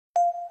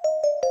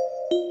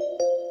You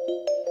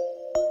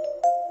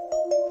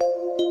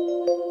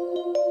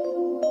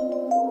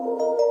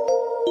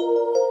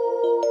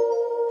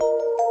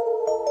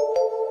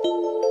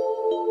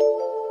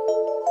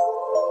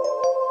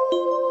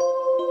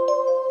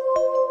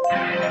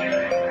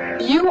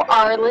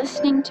are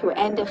listening to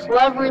And If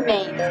Love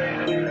Remains,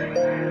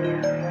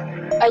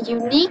 a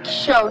unique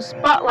show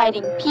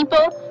spotlighting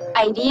people,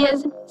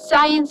 ideas,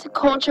 science,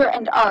 culture,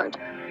 and art.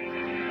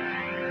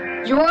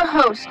 Your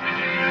host,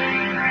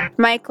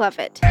 Mike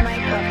Lovett.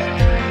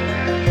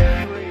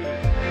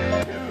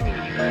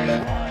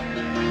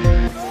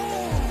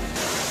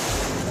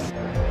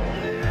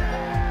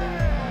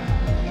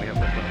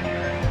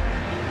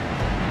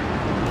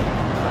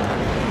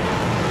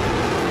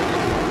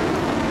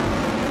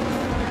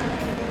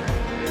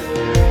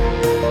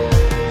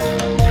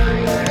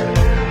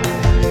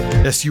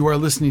 Yes, you are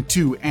listening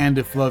to And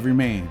If Love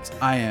Remains.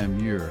 I am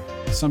your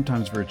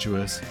sometimes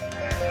virtuous,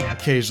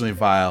 occasionally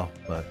vile,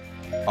 but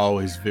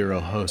always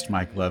virile host,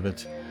 Mike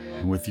Levitt.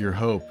 And with your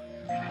hope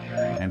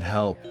and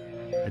help,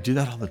 I do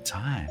that all the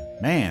time.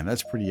 Man,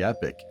 that's pretty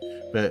epic.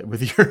 But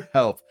with your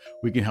help,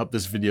 we can help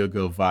this video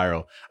go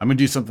viral. I'm going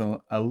to do something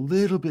a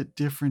little bit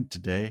different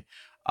today.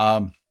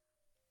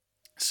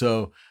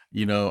 So,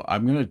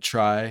 I'm going to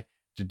try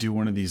to do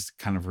one of these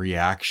kind of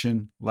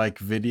reaction-like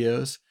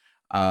videos.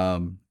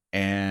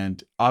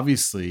 And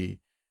obviously,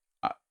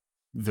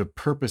 the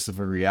purpose of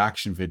a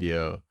reaction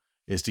video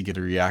is to get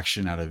a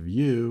reaction out of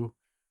you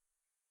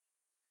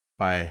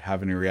by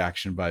having a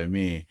reaction by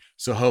me.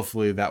 So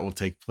hopefully that will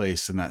take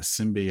place and that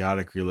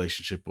symbiotic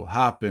relationship will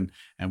happen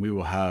and we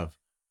will have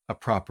a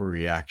proper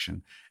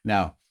reaction.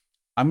 Now,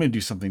 I'm going to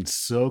do something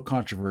so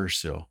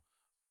controversial,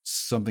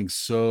 something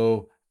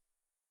so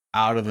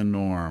out of the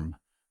norm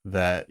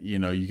that, you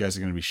guys are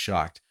going to be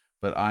shocked.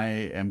 But I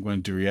am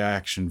going to do a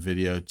reaction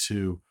video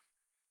to,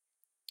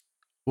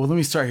 well, let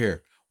me start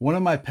here. One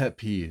of my pet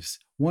peeves,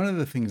 one of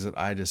the things that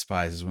I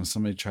despise is when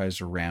somebody tries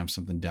to ram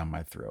something down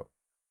my throat.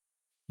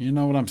 You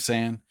know what I'm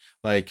saying?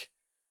 Like,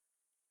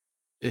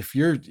 if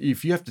you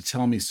have to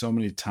tell me so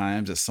many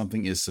times that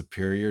something is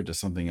superior to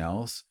something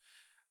else,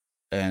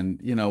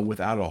 and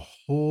without a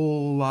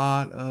whole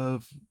lot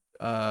of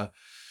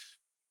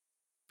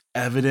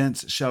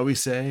evidence, shall we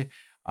say,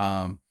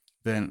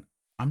 then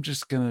I'm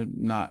just gonna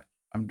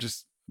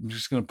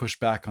push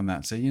back on that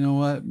and say, you know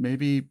what,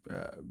 maybe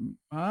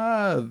that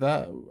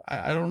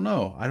I don't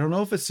know. I don't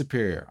know if it's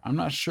superior. I'm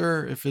not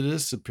sure if it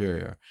is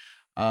superior.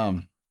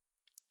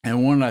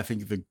 And one, I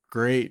think the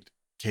great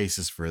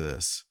cases for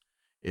this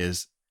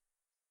is,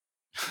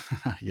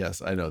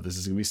 yes, I know this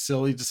is gonna be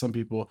silly to some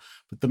people,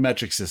 but the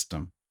metric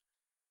system.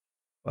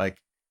 Like,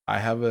 I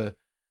have a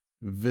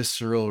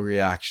visceral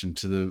reaction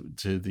to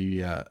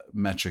the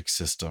metric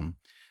system,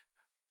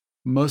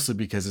 mostly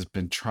because it's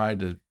been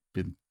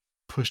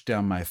pushed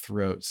down my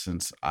throat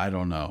since, I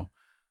don't know,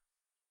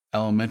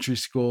 elementary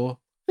school.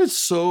 It's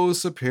so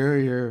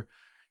superior.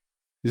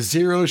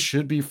 Zero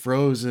should be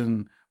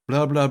frozen.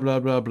 Blah, blah,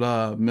 blah, blah,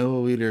 blah.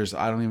 Milliliters.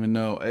 I don't even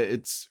know.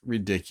 It's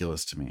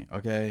ridiculous to me.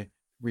 Okay.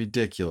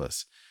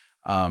 Ridiculous.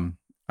 I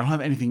don't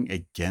have anything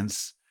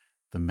against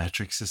the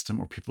metric system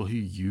or people who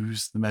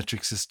use the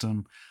metric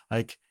system.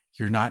 Like,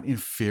 you're not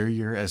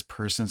inferior as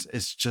persons.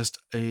 It's just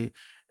to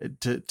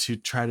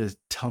try to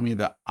tell me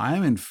that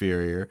I'm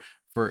inferior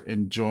for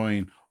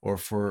enjoying or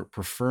for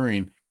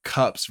preferring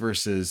cups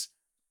versus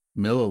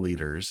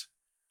milliliters.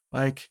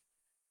 Like,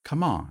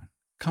 come on.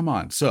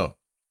 So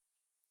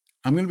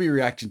I'm going to be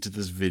reacting to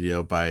this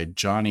video by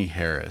Johnny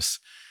Harris,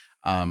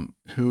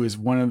 who is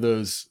one of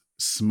those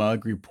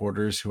smug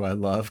reporters who I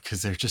love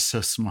because they're just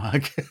so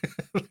smug.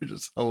 They're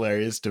just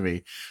hilarious to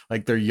me.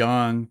 Like, they're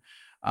young,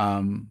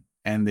 and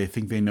they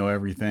think they know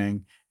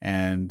everything,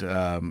 and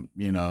and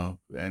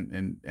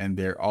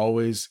they're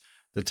always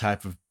the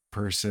type of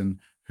person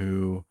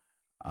who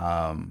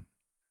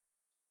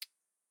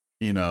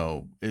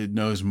it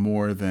knows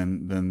more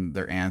than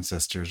their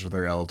ancestors or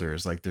their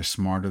elders. Like, they're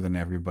smarter than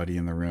everybody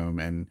in the room,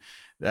 and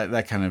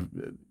that kind of,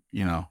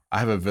 I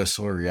have a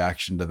visceral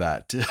reaction to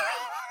that too.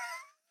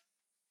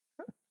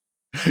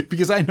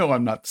 Because I know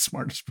I'm not the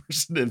smartest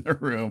person in the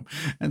room,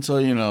 and so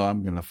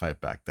I'm gonna fight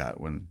back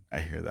that when I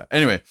hear that.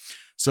 Anyway,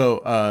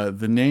 so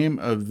the name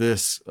of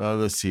this,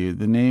 let's see,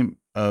 the name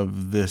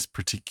of this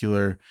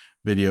particular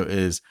video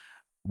is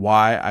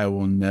 "Why I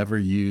Will Never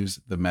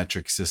Use the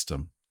Metric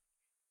System."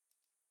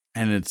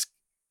 And it's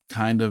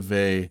kind of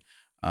a,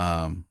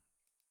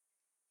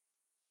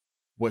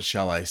 what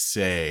shall I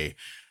say?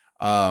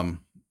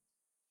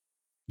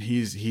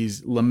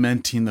 He's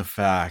lamenting the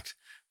fact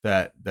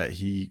that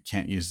he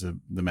can't use the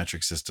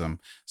metric system.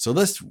 So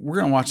we're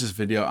gonna watch this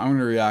video. I'm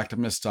gonna react. I'm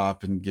gonna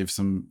stop and give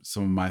some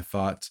of my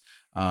thoughts.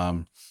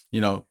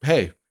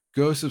 Hey,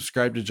 go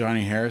subscribe to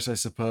Johnny Harris. I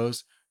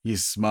suppose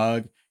he's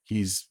smug.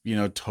 He's,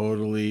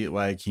 totally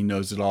like he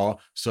knows it all.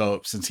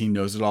 So since he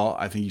knows it all,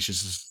 I think you should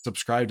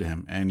subscribe to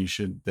him and you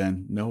should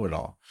then know it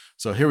all.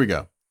 So here we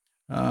go.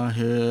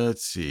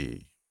 Let's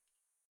see.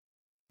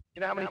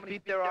 You know how many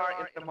feet there are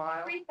in the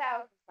mile?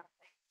 3,000 something.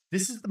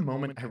 This is the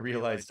moment I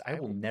realized I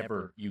will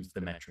never use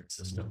the metric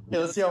system. Okay,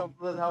 let's see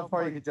how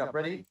far you can jump.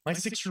 Ready? My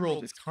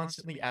 6-year-old is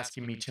constantly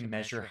asking me to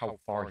measure how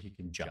far he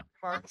can jump.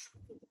 March.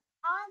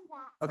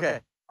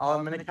 Okay,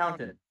 I'm gonna count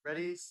it.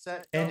 Ready,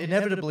 set, go. And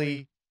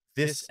inevitably,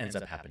 this ends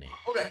up happening.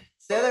 Okay,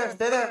 stay there,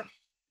 stay there.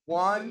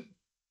 1,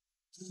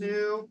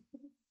 2,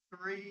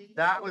 3.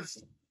 That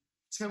was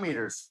 2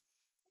 meters.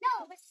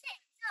 No, it was 6.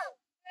 No,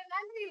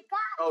 remember you got.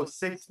 Oh,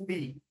 6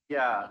 feet.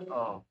 Yeah.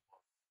 Oh.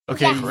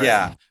 Okay, Yeah.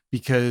 yeah,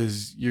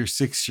 because your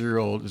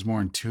 6-year-old is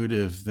more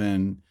intuitive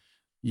than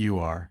you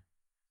are.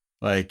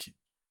 Like,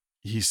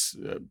 he's,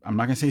 I'm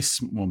not gonna say,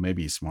 well,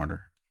 maybe he's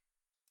smarter.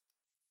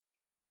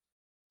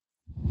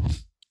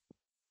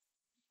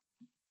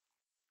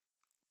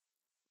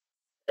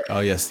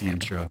 Oh, yes, the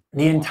intro.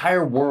 The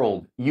entire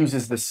world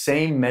uses the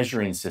same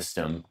measuring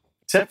system,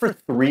 except for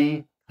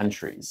 3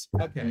 countries.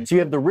 Okay. So you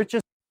have the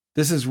richest.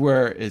 This is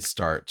where it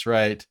starts,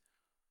 right?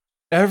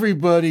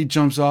 Everybody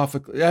jumps off.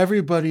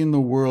 Everybody in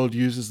the world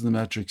uses the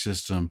metric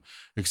system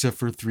except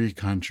for 3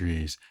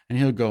 countries. And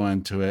he'll go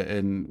into it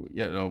and,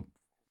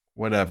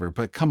 whatever.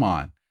 But come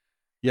on.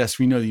 Yes,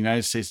 we know the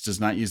United States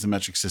does not use the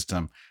metric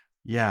system.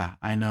 Yeah,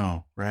 I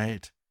know,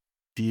 right?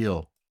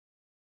 Deal.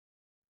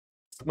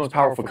 Most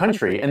powerful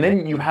country, and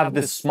then you have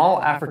this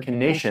small African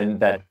nation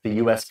that the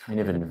US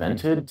kind of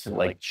invented to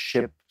like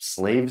ship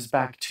slaves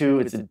back to.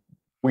 It's a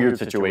weird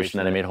situation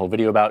that I made a whole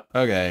video about.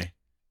 Okay,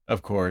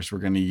 of course we're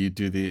gonna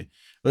do the.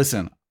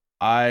 Listen,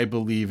 I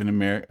believe in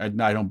America.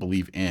 I don't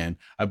believe in.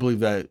 I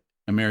believe that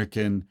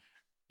American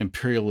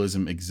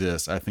imperialism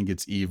exists. I think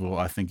it's evil.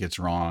 I think it's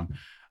wrong.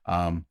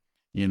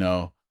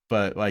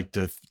 But like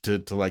to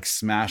like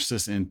smash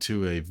this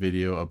into a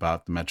video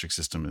about the metric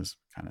system is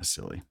kind of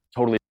silly.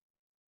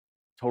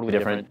 Totally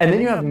different. And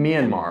then you have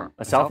Myanmar,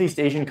 a Southeast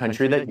Asian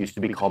country that used to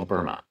be called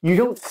Burma. You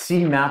don't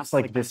see maps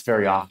like this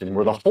very often,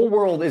 where the whole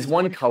world is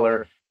one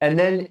color, and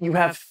then you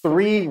have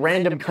 3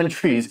 random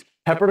countries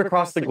peppered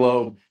across the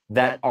globe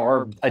that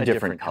are a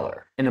different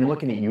color. And I'm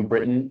looking at you,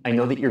 Britain. I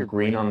know that you're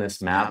green on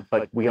this map,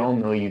 but we all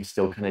know you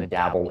still kind of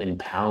dabble in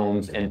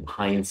pounds and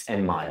pints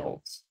and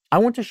miles. I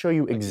want to show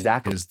you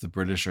exactly Because the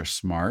British are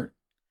smart,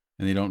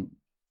 and they don't.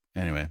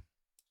 Anyway,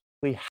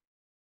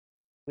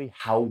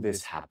 how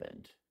this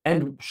happened,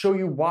 and show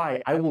you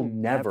why I will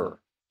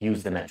never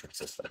use the metric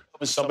system.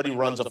 If somebody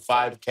runs a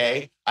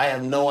 5K, I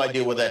have no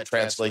idea what that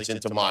translates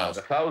into miles.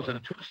 1,000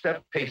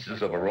 two-step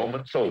paces of a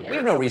Roman soldier. We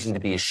have no reason to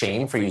be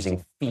ashamed for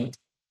using feet,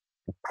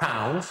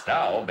 pounds.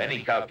 Now,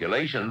 many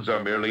calculations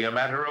are merely a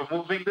matter of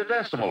moving the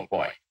decimal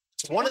point.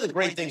 One of the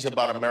great things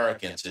about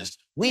Americans is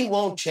we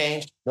won't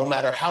change no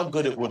matter how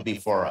good it would be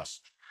for us.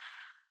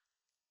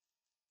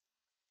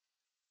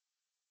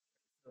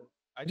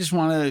 I just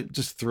want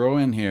to throw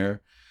in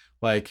here,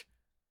 like,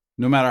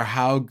 no matter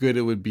how good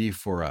it would be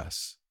for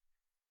us.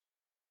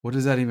 What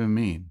does that even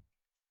mean?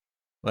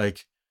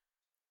 Like,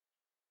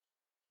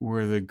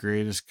 we're the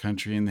greatest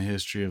country in the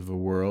history of the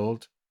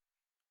world.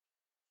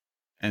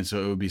 And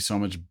so it would be so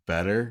much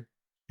better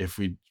if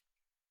we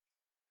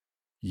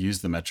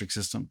use the metric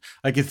system.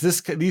 Like, it's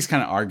these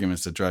kind of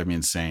arguments that drive me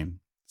insane.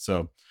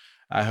 So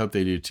I hope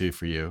they do too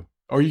for you.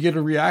 Or you get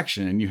a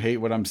reaction and you hate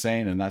what I'm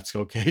saying, and that's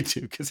okay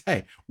too. Because,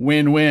 hey,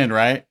 win-win,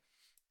 right?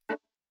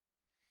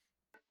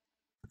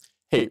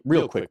 Hey,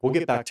 real quick, we'll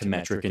get back to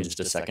metric in just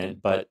a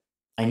second, but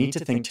I need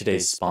to thank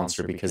today's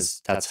sponsor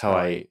because that's how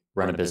I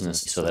run a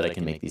business so that I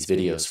can make these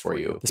videos for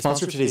you. The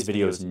sponsor of today's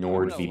video is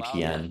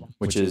NordVPN,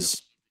 which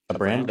is a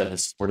brand that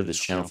has supported this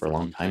channel for a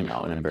long time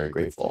now, and I'm very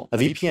grateful. A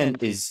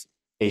VPN is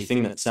a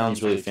thing that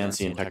sounds really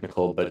fancy and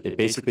technical, but it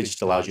basically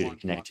just allows you to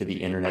connect to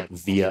the internet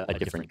via a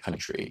different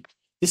country.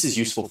 This is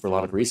useful for a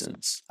lot of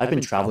reasons. I've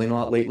been traveling a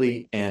lot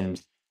lately,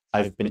 and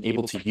I've been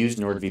able to use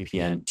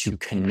NordVPN to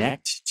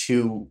connect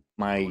to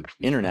my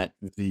internet.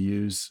 They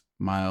use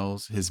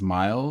his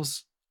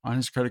miles on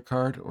his credit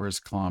card or his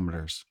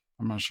kilometers.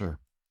 I'm not sure.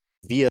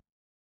 Via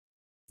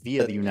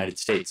the United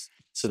States,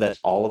 so that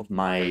all of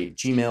my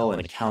Gmail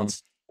and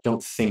accounts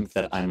don't think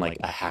that I'm like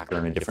a hacker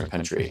in a different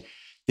country.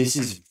 This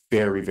is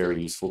very,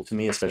 very useful to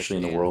me, especially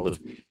in the world of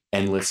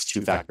endless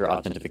 2-factor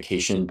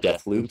authentication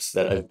death loops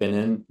that I've been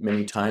in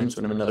many times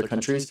when I'm in other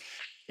countries.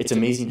 It's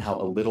amazing how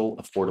a little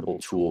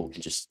affordable tool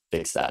can just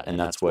fix that. And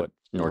that's what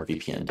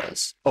NordVPN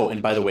does. Oh,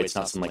 and by the way, it's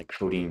not some like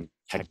coding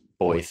tech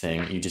boy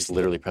thing. You just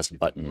literally press a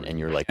button and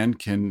you're like. And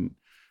can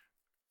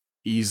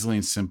easily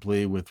and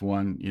simply with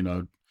one,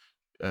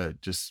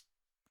 just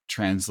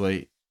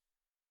translate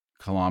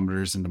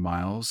kilometers into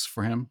miles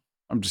for him.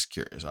 I'm just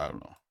curious. I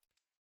don't know.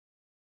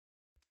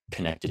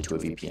 Connected to a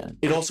VPN.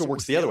 It also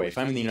works the other way. If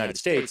I'm in the United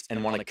States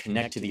and want to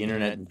connect to the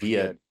internet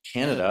via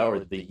Canada or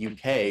the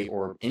UK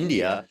or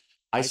India,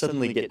 I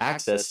suddenly get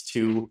access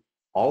to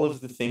all of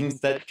the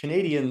things that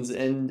Canadians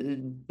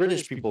and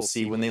British people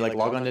see when they like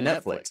log on to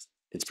Netflix.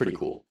 It's pretty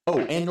cool. Oh,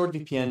 and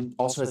NordVPN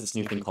also has this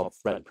new thing called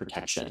threat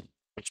protection,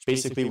 which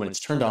basically when it's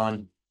turned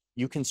on,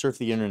 you can surf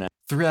the internet.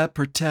 Threat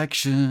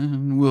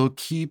protection will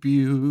keep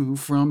you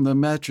from the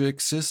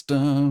metric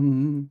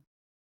system.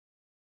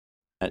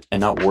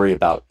 and not worry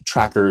about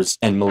trackers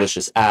and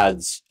malicious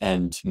ads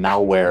and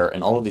malware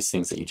and all of these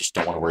things that you just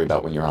don't want to worry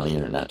about when you're on the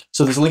internet.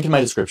 So there's a link in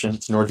my description.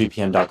 It's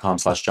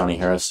nordvpn.com/Johnny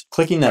Harris.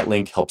 Clicking that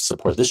link helps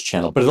support this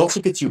channel, but it also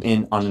gets you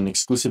in on an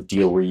exclusive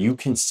deal where you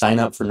can sign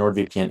up for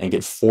NordVPN and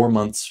get 4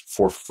 months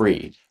for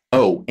free.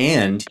 Oh,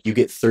 and you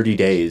get 30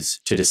 days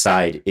to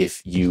decide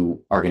if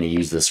you are going to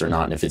use this or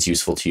not, and if it's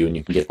useful to you, and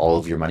you can get all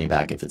of your money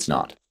back if it's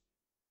not.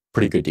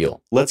 Pretty good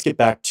deal. Let's get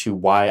back to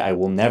why I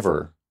will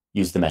never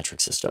use the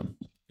metric system.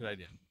 Good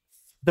idea.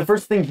 The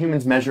first thing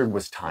humans measured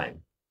was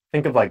time.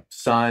 Think of like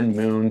sun,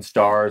 moon,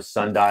 stars,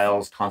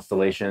 sundials,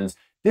 constellations.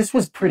 This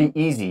was pretty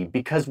easy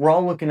because we're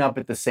all looking up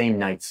at the same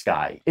night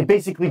sky. It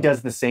basically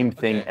does the same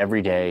thing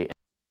every day.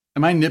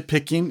 Am I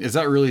nitpicking? Is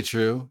that really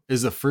true?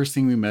 Is the first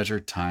thing we measure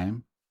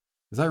time?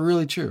 Is that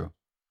really true?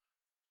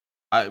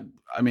 I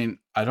mean,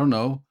 I don't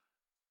know.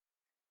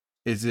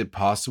 Is it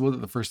possible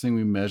that the first thing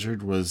we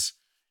measured was,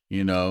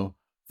 you know,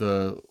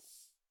 the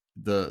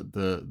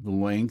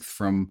length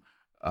from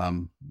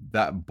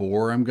that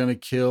boar I'm gonna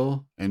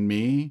kill and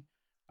me?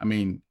 I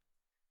mean,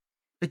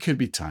 it could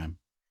be time.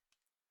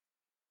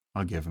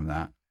 I'll give him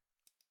that.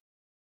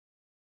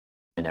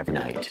 And every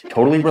night.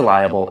 Totally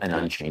reliable and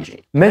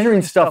unchanging.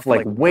 Measuring stuff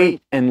like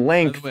weight and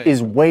length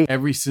is way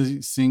Every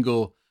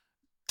single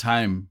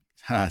time,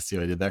 see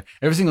what I did there?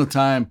 Every single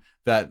time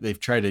that they've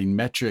tried a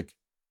metric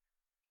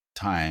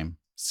time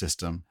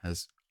system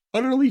has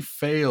utterly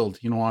failed.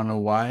 You don't want to know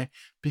why?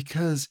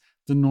 Because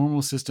the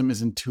normal system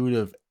is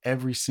intuitive.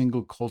 Every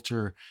single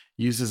culture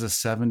uses a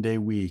 7-day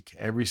week.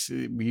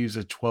 We use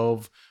a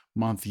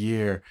 12-month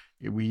year.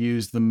 We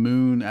use the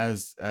moon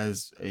as a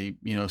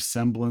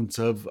semblance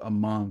of a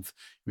month.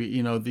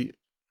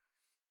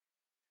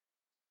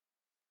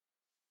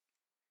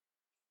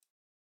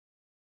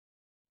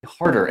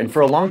 harder. And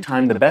for a long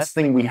time, the best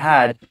thing we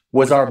had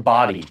was our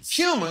bodies.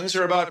 Humans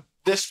are about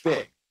this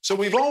big. So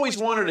we've always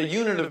wanted a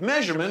unit of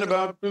measurement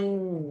about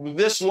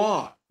this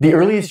long. The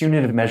earliest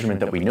unit of measurement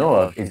that we know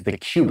of is the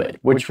cubit,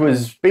 which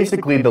was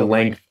basically the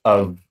length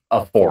of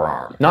a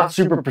forearm. Not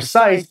super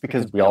precise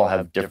because we all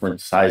have different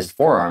sized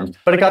forearms,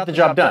 but it got the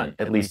job done,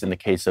 at least in the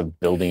case of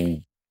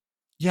building.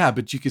 Yeah,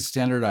 but you could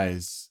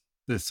standardize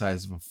the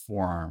size of a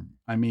forearm.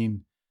 I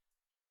mean,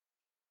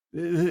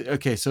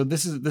 okay, so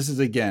this is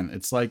again,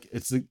 it's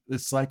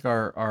like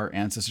our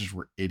ancestors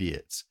were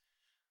idiots.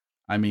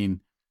 I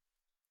mean,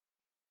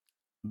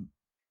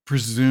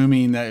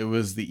 presuming that it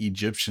was the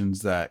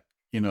Egyptians that,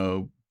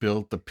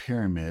 built the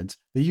pyramids,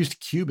 they used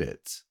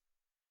cubits.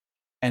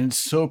 And it's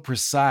so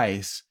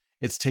precise,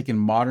 it's taken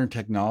modern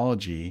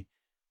technology,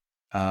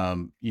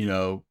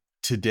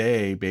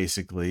 today,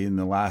 basically, in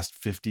the last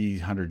 50,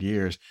 100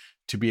 years,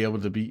 to be able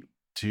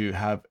to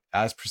have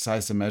as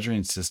precise a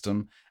measuring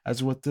system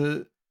as what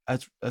the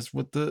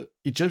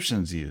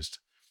Egyptians used,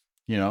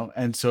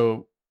 and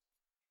so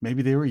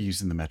maybe they were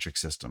using the metric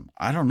system.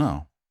 I don't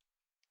know.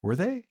 Were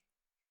they?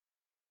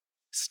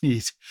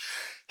 Sneeze.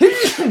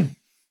 I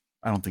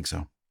don't think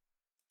so.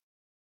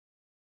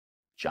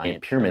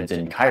 Giant pyramids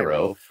in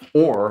Cairo,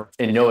 or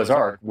in Noah's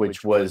Ark,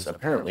 which was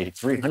apparently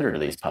 300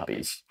 of these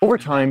puppies. Over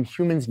time,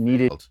 humans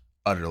needed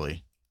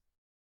Utterly.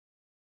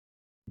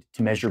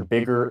 to measure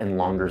bigger and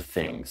longer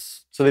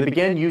things. So they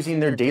began using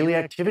their daily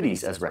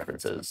activities as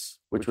references,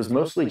 which was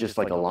mostly just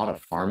like a lot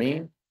of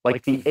farming,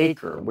 like the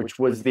acre, which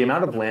was the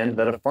amount of land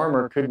that a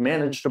farmer could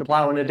manage to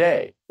plow in a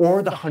day,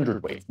 or the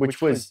hundredweight,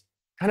 which was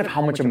kind of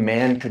how much a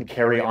man could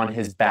carry on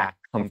his back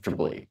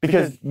comfortably.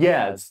 Because,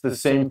 yeah, it's the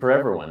same for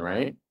everyone,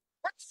 right?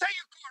 What say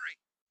you,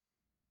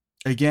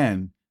 Corey?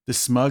 Again, the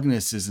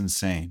smugness is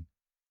insane.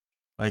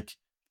 Like,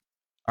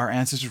 our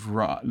ancestors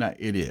were not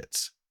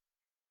idiots.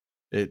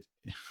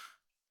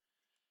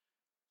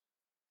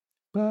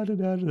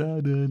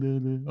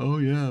 Oh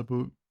yeah,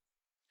 but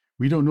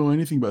we don't know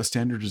anything about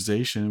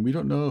standardization. We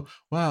don't know.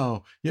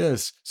 Wow,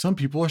 yes, some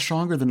people are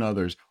stronger than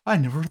others. I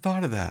never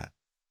thought of that.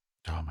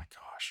 Oh my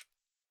gosh.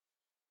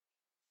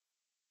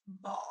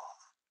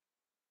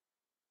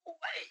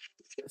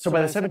 So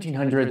by the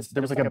 1700s,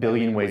 there was like a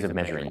billion ways of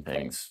measuring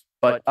things.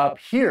 But up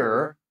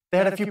here, they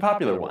had a few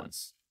popular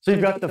ones. So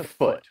you've got the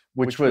foot,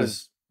 which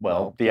was,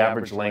 well, the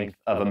average length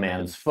of a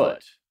man's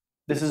foot.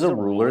 This is a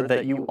ruler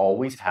that you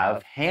always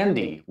have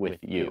handy with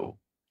you.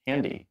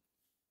 Handy.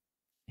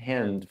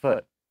 Hand,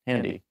 foot,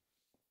 handy.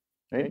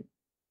 Right?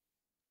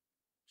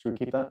 Should we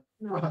keep that?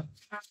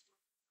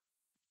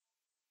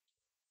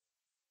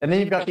 And then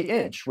you've got the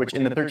inch, which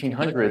in the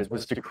 1300s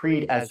was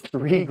decreed as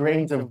 3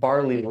 grains of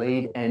barley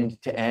laid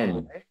end to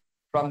end.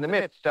 From the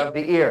midst of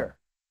the ear.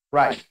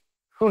 Right.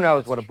 Who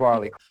knows what a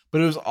barley?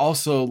 But it was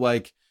also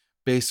like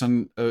based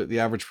on the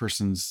average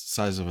person's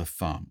size of a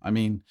thumb. I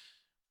mean,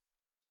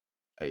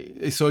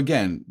 so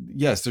again,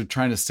 yes, they're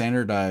trying to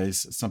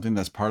standardize something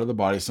that's part of the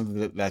body,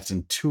 something that's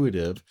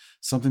intuitive,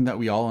 something that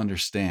we all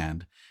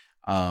understand,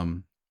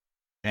 and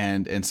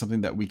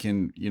something that we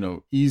can,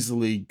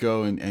 easily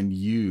go and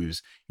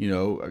use.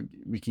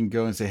 We can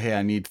go and say, hey,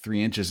 I need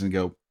 3 inches, and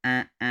go,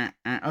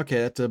 okay,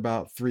 that's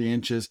about 3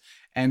 inches.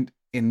 And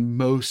in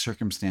most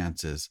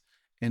circumstances,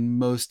 in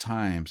most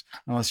times,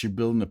 unless you're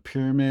building a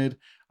pyramid,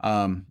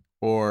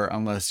 or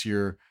unless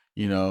you're,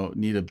 need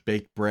a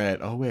baked bread.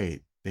 Oh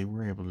wait, they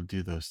were able to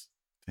do those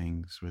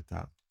things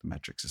without the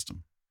metric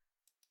system.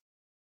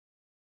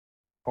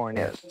 Corn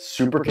is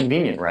super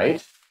convenient,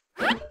 right?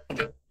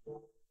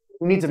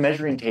 Who needs a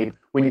measuring tape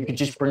when you could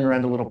just bring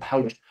around a little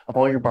pouch of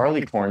all your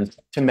barley corns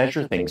to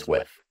measure things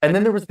with? And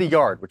then there was the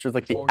yard, which was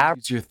like the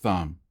Use your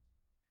thumb.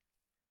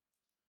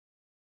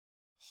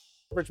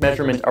 average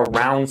measurement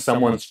around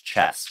someone's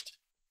chest.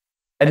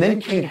 And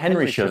then King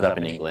Henry shows up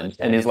in England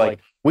and is like,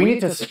 we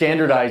need to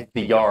standardize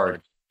the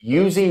yard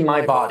using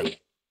my body.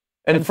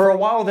 And for a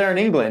while there in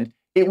England,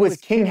 it was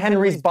King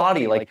Henry's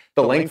body, like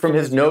the length from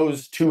his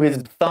nose to his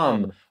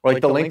thumb, or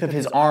like the length of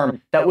his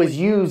arm, that was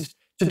used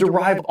to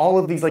derive all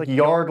of these like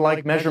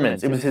yard-like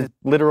measurements. It was his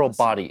literal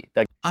body.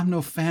 I'm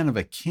no fan of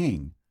a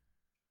king,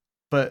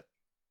 but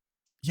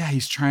yeah,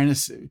 he's trying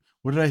to,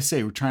 what did I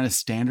say? We're trying to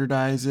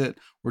standardize it.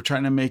 We're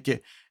trying to make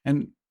it.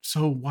 And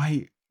so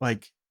why,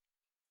 like,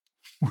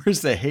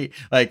 where's the hate?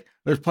 Like,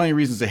 there's plenty of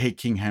reasons to hate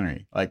King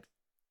Henry. Like,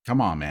 come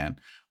on, man.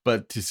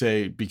 But to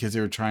say because they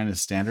were trying to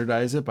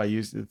standardize it by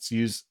it's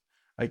used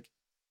like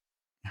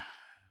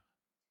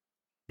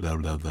blah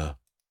blah blah.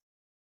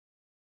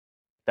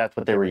 That's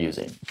what they were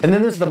using. And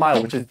then there's the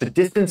mile, which is the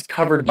distance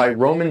covered by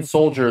Roman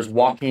soldiers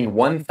walking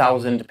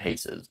 1,000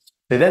 paces.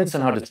 They then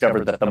somehow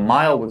discovered that the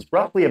mile was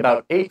roughly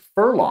about 8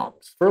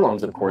 furlongs.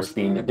 Furlongs, of course,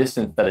 being the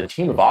distance that a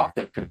team of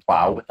oxen could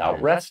plow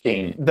without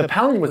resting. The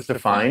pound was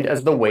defined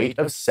as the weight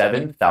of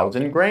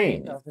 7,000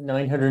 grains.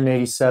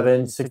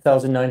 6,987,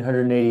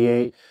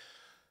 6,988.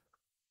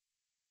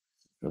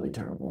 Really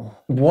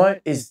terrible.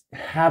 What is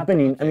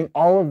happening? I mean,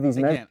 all of these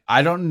Again,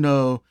 I don't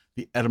know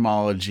the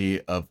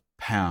etymology of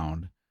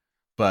pound,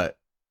 but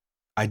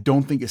I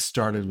don't think it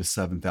started with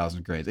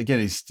 7,000 grains. Again,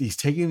 he's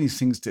taking these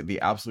things to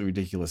the absolute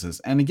ridiculousness.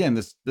 And again,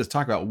 let's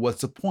talk about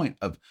what's the point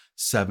of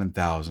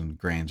 7,000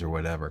 grains or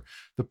whatever.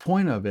 The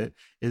point of it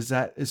is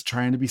that it's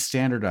trying to be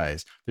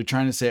standardized. They're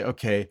trying to say,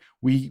 okay,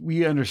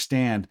 we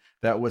understand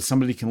that what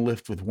somebody can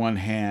lift with one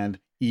hand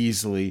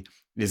easily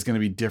is going to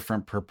be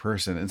different per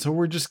person. And so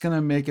we're just going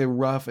to make it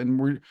rough and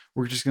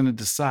we're just going to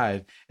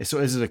decide. And so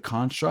is it a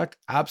construct?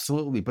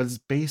 Absolutely. But it's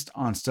based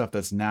on stuff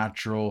that's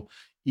natural,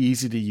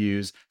 easy to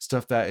use,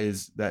 stuff that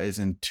is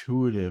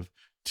intuitive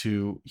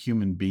to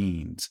human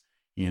beings.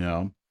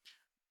 I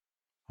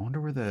wonder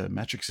where the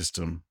metric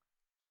system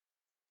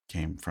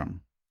came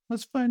from.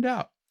 Let's find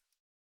out.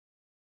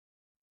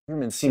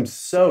 Measurements seem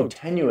so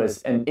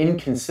tenuous and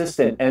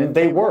inconsistent, and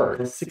they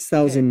were.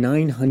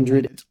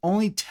 6,900. It's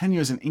only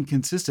tenuous and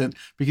inconsistent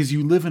because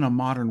you live in a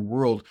modern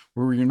world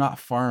where you're not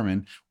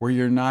farming, where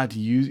you're not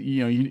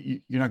you're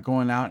not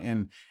going out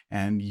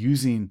and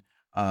using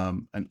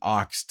an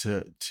ox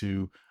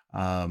to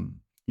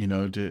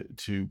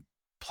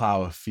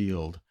plow a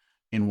field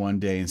in one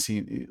day and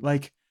seeing,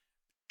 like,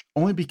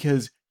 only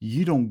because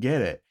you don't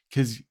get it.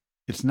 Because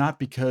it's not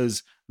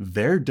because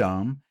they're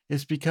dumb,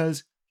 it's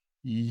because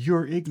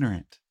you're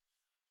ignorant.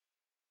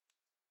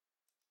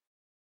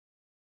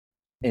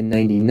 And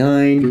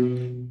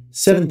 99,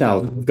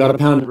 7,000. We've got a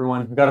pound,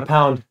 everyone. We've got a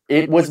pound.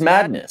 It was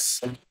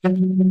madness.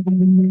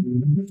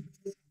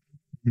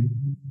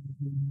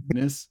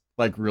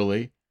 Like,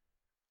 really?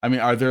 I mean,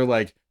 are there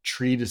like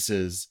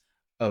treatises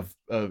of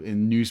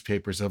in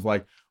newspapers of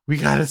like, we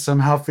gotta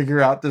somehow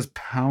figure out this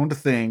pound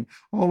thing?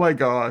 Oh my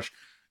gosh.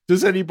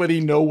 Does anybody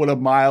know what a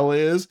mile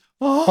is?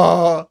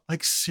 Oh,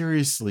 like,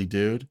 seriously,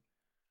 dude.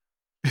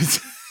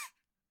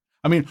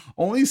 I mean,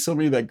 only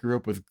somebody that grew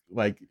up with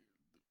like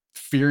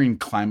fearing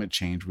climate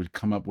change would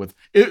come up with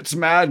it's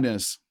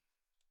madness.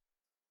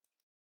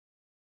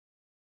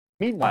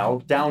 Meanwhile,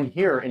 down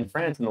here in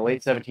France in the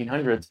late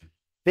 1700s,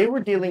 they were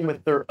dealing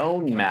with their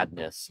own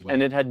madness,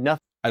 and it had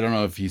nothing. I don't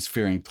know if he's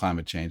fearing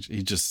climate change.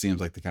 He just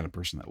seems like the kind of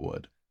person that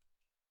would.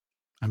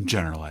 I'm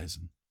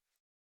generalizing.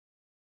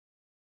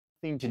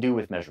 To do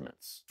with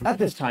measurements. At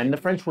this time, the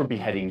French were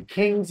beheading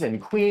kings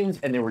and queens,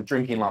 and they were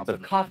drinking lots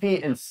of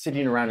coffee and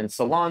sitting around in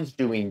salons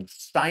doing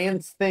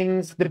science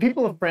things. The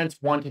people of France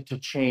wanted to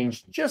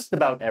change just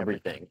about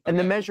everything. And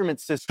the measurement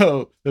system.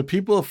 So the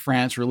people of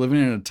France were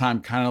living in a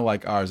time kind of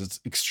like ours. It's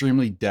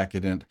extremely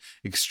decadent,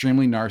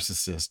 extremely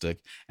narcissistic,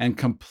 and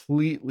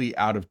completely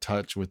out of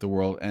touch with the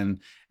world.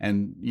 And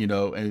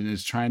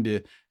is trying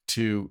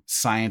to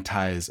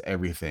scientize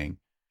everything.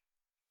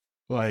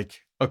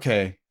 Like,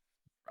 okay,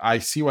 I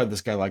see why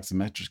this guy likes the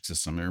metric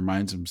system. It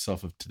reminds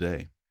himself of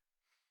today.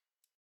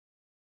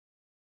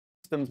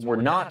 Systems were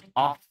not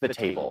off the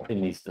table in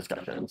these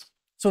discussions.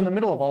 So in the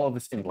middle of all of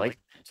this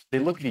enlightenment, they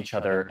look at each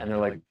other and they're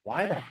like,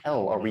 why the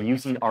hell are we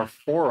using our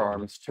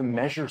forearms to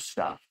measure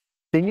stuff?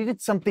 They needed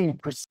something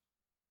precise.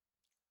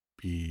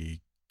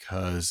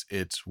 Because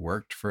it's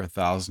worked for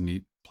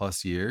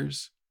 1,000+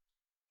 years.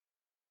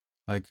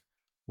 Like,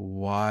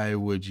 why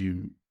would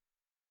you,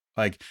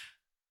 like,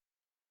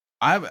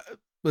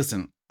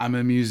 listen, I'm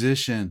a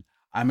musician.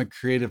 I'm a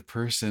creative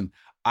person.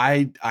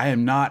 I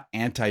am not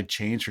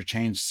anti-change for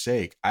change's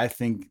sake. I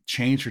think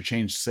change for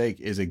change's sake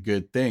is a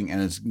good thing.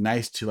 And it's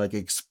nice to like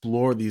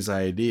explore these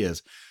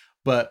ideas.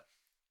 But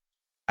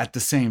at the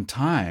same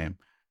time,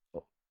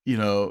 you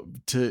know,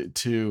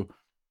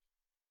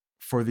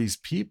 for these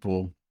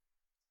people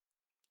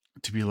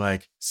to be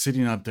like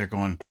sitting up there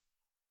going,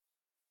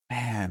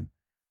 man,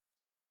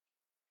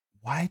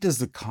 why does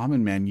the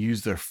common man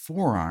use their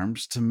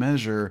forearms to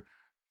measure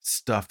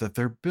stuff that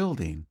they're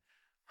building?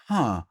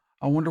 Huh.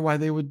 I wonder why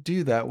they would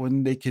do that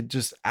when they could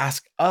just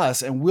ask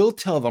us and we'll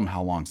tell them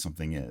how long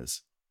something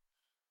is.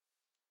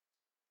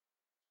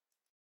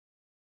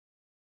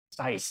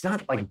 Precise,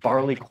 not like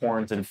barley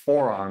corns and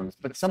forearms,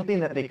 but something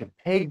that they could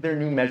peg their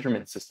new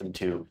measurement system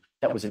to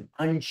that was an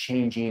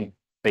unchanging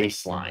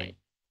baseline.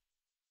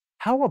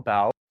 How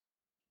about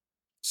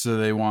So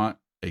they want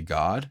a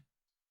god?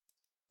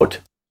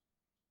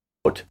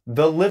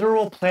 the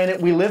literal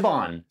planet we live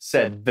on,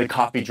 said the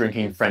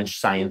coffee-drinking French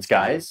science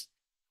guys.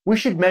 We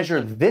should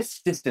measure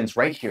this distance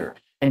right here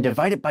and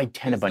divide it by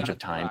 10 a bunch of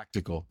times.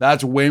 Practical.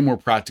 That's way more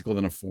practical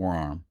than a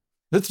forearm.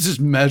 Let's just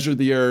measure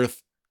the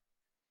earth.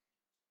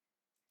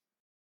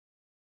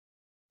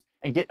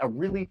 And get a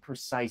really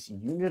precise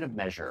unit of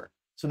measure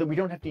so that we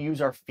don't have to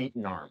use our feet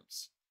and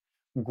arms.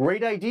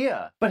 Great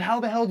idea, but how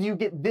the hell do you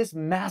get this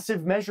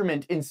massive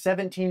measurement in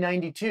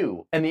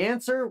 1792? And the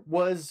answer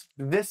was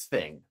this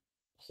thing,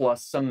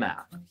 plus some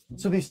math.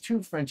 So these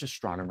two French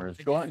astronomers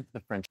go out into the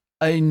French.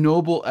 A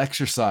noble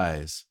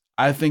exercise.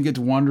 I think it's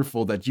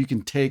wonderful that you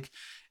can take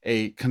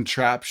a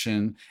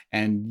contraption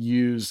and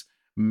use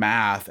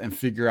math and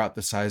figure out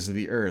the size of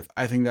the earth.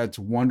 I think that's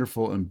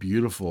wonderful and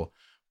beautiful.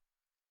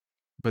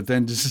 But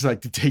then just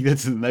like to take that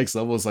to the next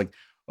level is like,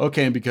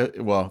 okay, because,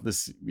 well,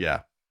 this,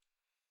 yeah.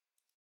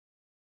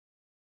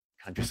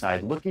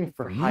 Countryside looking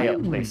for high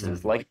up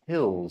places like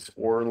hills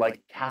or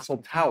like castle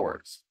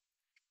towers.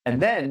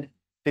 And then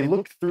they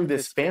looked through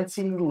this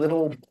fancy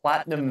little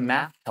platinum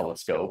math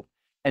telescope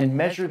and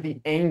measured the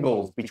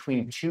angles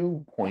between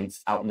 2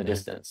 points out in the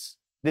distance.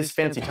 This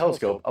fancy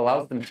telescope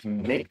allows them to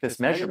make this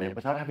measurement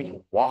without having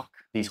to walk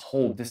these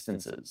whole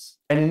distances.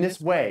 And in this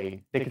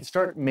way, they could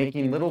start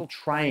making little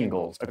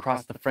triangles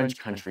across the French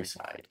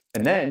countryside.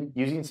 And then,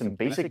 using some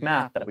basic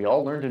math that we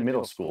all learned in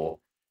middle school,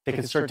 they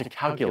could start to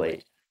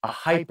calculate a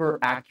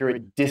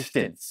hyper-accurate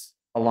distance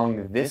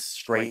along this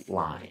straight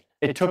line.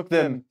 It took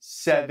them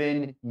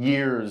 7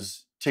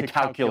 years to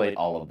calculate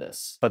all of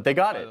this, but they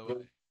got it.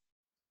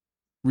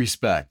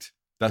 Respect.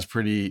 That's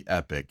pretty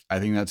epic. I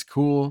think that's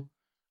cool.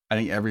 I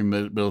think every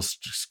middle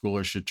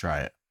schooler should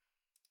try it.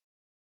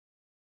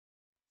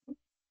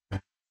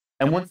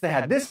 And once they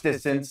had this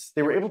distance,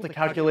 they were able to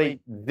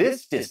calculate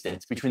this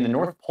distance between the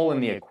North Pole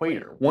and the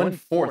equator,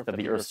 1/4 of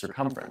the Earth's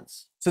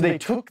circumference. So they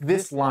took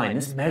this line,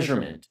 this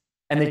measurement,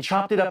 and they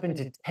chopped it up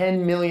into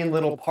 10 million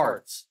little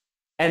parts.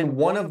 And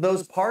one of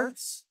those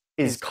parts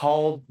is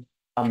called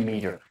a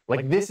meter.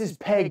 Like this is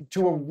pegged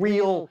to a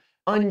real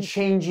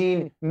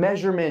unchanging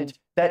measurement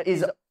that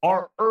is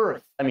our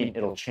Earth. I mean,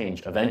 it'll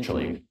change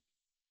eventually,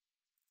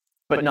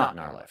 but not in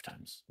our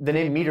lifetimes. The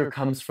name meter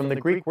comes from the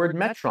Greek word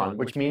metron,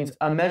 which means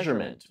a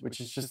measurement, which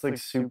is just like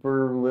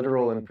super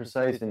literal and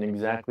precise and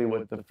exactly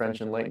what the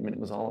French Enlightenment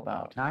was all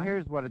about. Now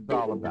here's what it's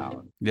all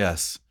about.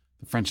 Yes,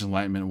 the French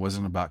Enlightenment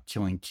wasn't about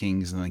killing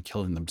kings and then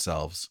killing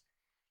themselves.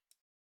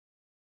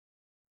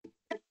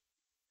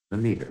 The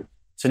meter.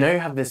 So now you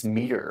have this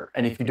meter,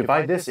 and if you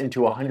divide this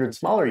into 100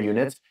 smaller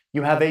units,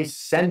 you have a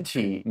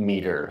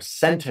centimeter.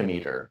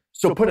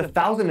 So put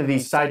 1,000 of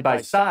these side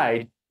by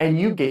side, and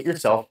you get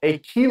yourself a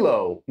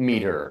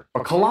kilometer,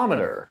 a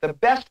kilometer. The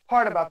best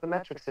part about the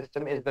metric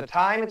system is the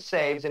time it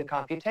saves in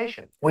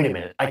computation. Wait a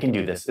minute, I can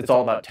do this. It's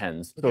all about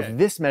tens. So if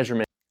this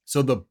measurement...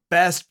 So the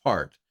best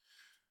part,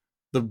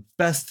 the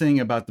best thing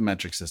about the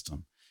metric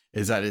system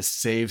is that it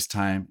saves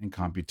time in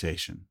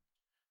computation.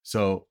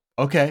 So,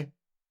 okay.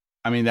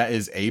 I mean, that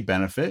is a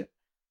benefit.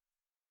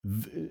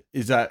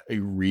 Is that a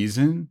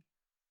reason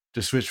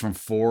to switch from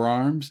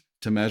forearms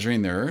to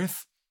measuring the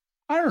earth?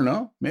 I don't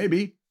know.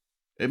 Maybe.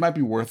 It might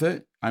be worth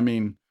it. I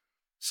mean,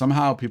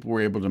 somehow people were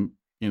able to,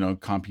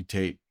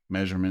 computate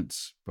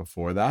measurements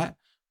before that.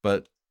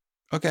 But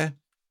okay.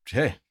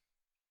 Hey.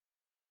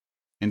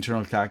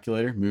 Internal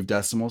calculator, move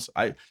decimals.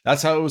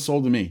 That's how it was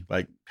sold to me.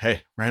 Like,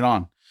 hey, right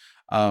on.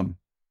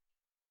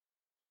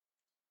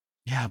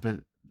 Yeah,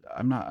 but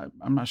I'm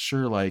not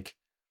sure, like,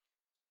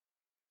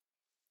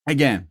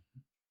 again,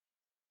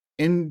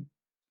 in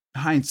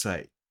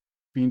hindsight,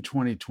 being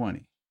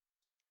 2020,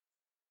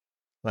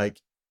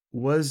 like,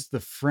 was the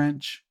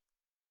French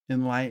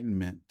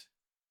Enlightenment,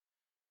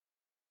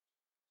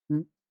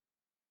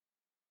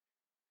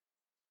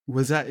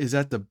 is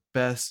that the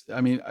best?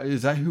 I mean,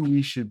 is that who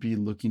we should be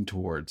looking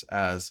towards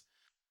as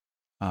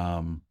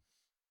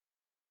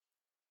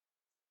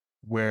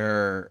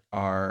where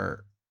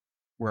our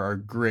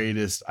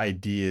greatest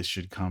ideas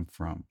should come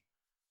from?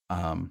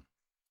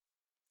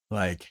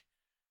 Like,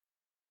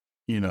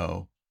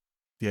 the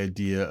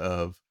idea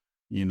of,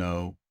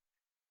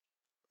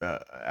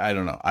 I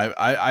don't know.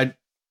 I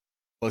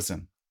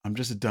listen, I'm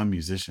just a dumb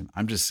musician.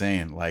 I'm just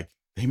saying, like,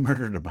 they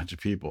murdered a bunch of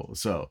people.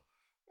 So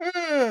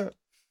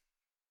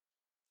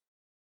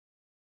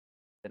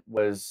it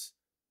was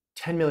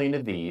 10 million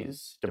of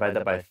these, divide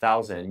that by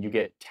 1,000, you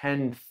get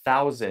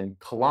 10,000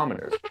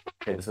 kilometers.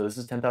 Okay, so this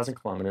is 10,000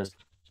 kilometers.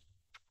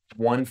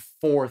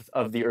 1/4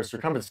 of the Earth's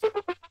circumference.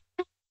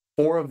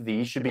 4 of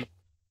these should be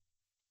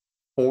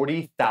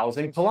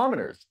 40,000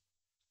 kilometers.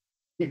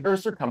 The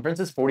Earth's circumference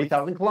is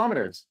 40,000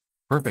 kilometers.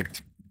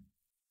 Perfect.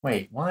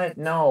 Wait, what?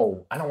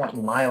 No, I don't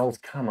want miles.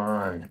 Come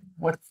on.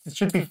 What? It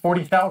should be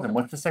 40,000.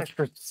 What's this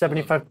extra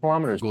 75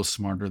 kilometers Google's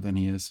smarter than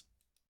he is.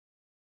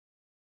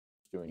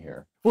 doing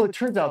here? Well, it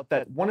turns out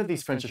that one of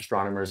these French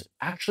astronomers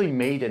actually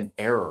made an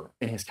error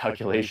in his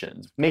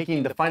calculations,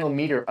 making the final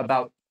meter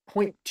about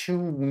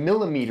 0.2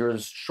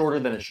 millimeters shorter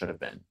than it should have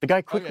been. The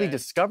guy quickly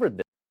discovered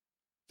this.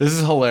 This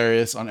is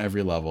hilarious on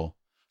every level.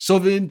 So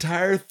the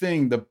entire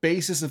thing, the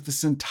basis of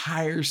this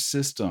entire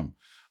system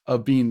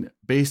of being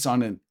based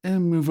on an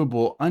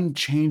immovable,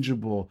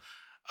 unchangeable,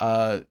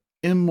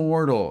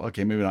 immortal,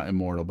 okay, maybe not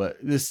immortal, but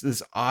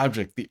this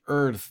object, the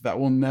Earth that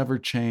will never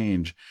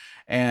change.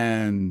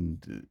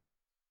 And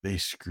they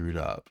screwed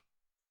up.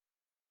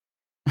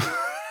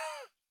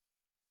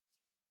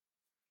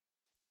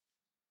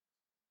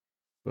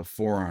 But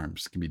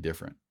forearms can be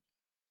different.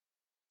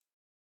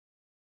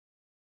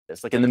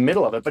 Like in the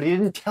middle of it, but he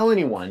didn't tell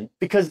anyone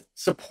because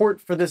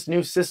support for this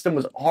new system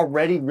was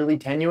already really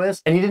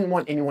tenuous, and he didn't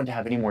want anyone to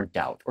have any more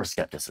doubt or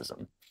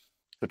skepticism.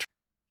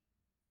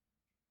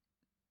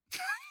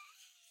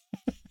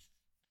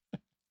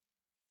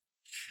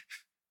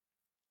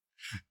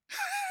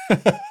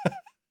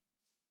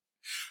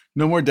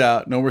 No more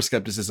doubt, no more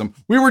skepticism.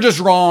 We were just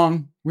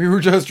wrong. We were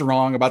just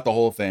wrong about the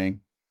whole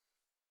thing.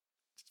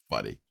 It's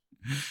funny.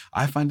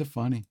 I find it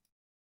funny.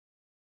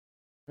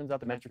 Turns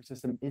out the metric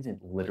system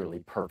isn't literally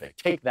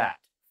perfect. Take that.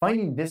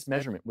 Finding this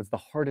measurement was the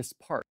hardest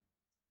part.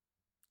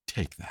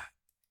 Take that.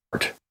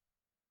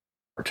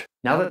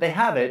 Now that they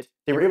have it,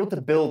 they were able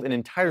to build an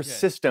entire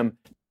system.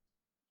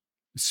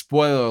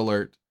 Spoiler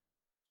alert.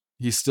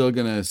 He's still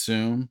going to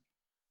assume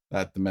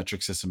that the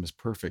metric system is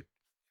perfect,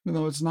 even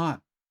though it's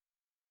not.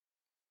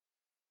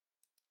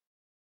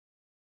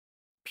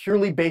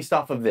 Purely based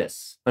off of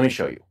this. Let me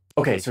show you.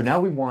 Okay, so now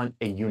we want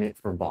a unit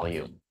for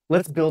volume.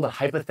 Let's build a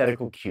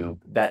hypothetical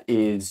cube that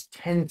is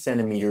 10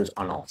 centimeters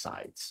on all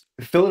sides.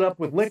 Fill it up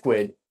with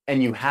liquid,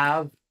 and you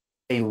have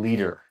a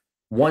liter,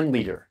 1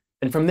 liter.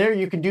 And from there,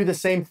 you can do the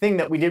same thing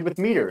that we did with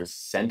meters,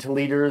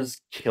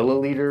 centiliters,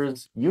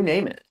 kiloliters, you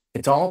name it.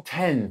 It's all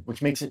 10,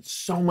 which makes it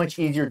so much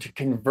easier to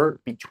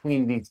convert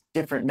between these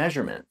different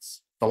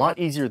measurements. It's a lot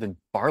easier than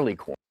barley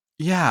corn.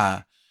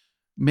 Yeah,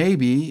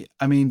 maybe.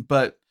 I mean,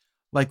 but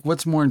like,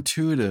 what's more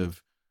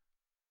intuitive?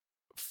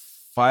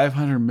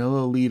 500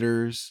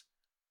 milliliters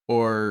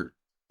or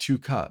 2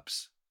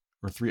 cups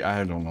or 3?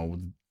 I don't know.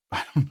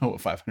 I don't know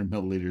what 500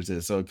 milliliters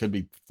is. So it could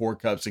be 4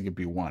 cups. It could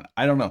be 1.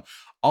 I don't know.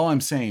 All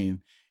I'm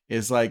saying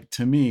is, like,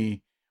 to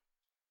me,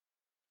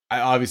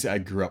 I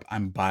grew up,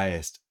 I'm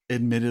biased,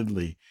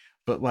 admittedly,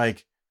 but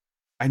like,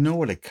 I know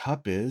what a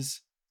cup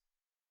is.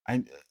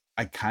 I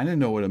kind of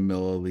know what a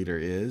milliliter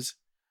is,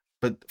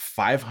 but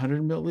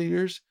 500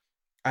 milliliters,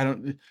 I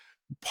don't.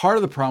 Part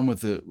of the problem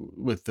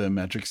with the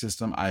metric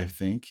system, I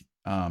think,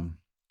 in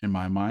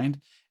my mind,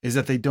 is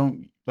that they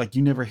don't, like,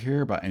 you never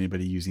hear about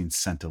anybody using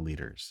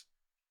centiliters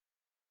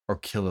or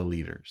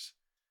kiloliters.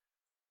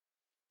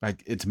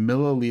 Like, it's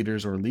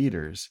milliliters or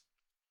liters,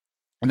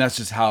 and that's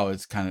just how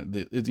it's kind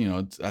of,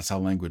 that's how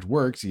language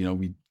works.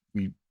 We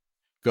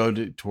go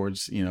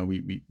towards,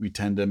 we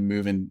tend to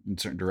move in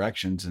certain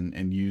directions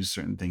and use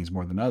certain things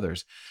more than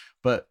others.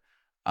 But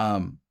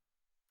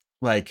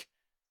like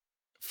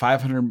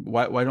 500,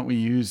 why don't we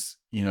use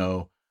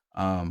 50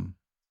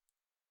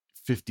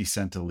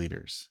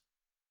 centiliters,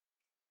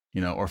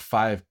 or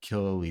 5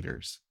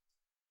 kiloliters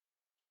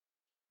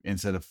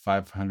instead of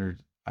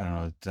 500? I don't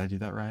know, did I do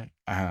that right?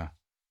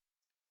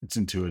 It's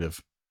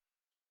intuitive.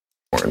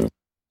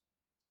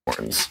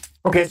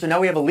 Okay, so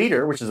now we have a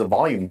liter, which is a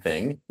volume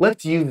thing.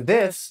 Let's use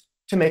this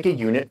to make a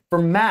unit for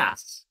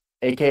mass,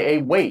 aka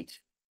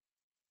weight.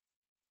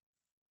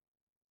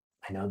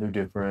 I know they're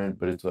different,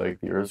 but it's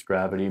like the Earth's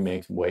gravity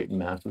makes weight and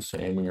mass the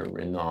same when you're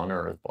on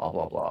Earth, blah,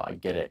 blah, blah. I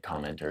get it,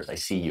 commenters. I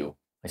see you.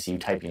 I see you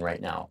typing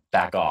right now.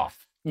 Back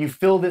off. You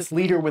fill this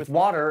liter with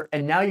water,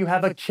 and now you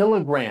have a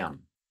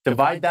kilogram.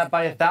 Divide that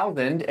by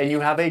 1,000, and you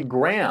have a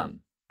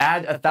gram.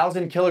 Add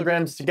 1,000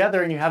 kilograms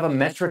together, and you have a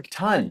metric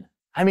ton.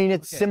 I mean,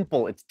 it's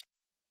simple.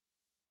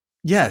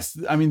 Yes,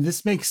 I mean,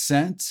 this makes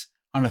sense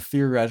on a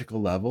theoretical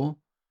level.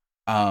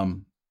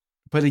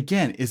 But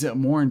again, is it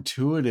more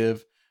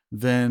intuitive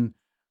than,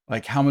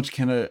 like, how much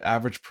can an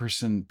average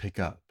person pick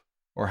up,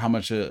 or how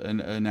much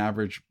an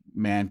average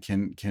man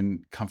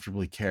can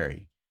comfortably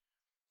carry?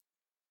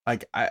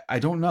 Like, I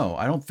don't know.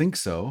 I don't think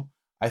so.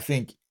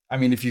 I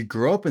mean, if you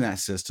grow up in that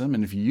system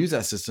and if you use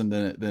that system,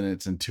 then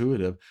it's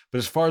intuitive. But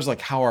as far as,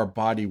 like, how our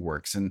body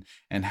works and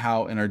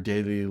how in our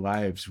daily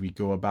lives we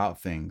go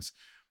about things,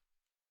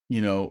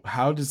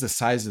 how does the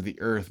size of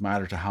the Earth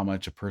matter to how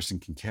much a person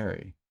can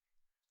carry?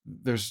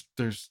 It's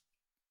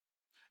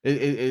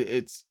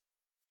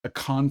a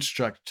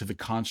construct to the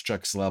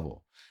constructs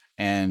level.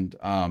 And,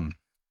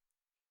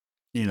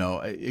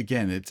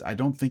 again, I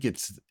don't think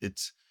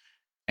it's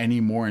any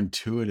more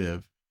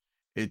intuitive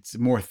it's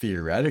more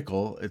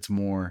theoretical. It's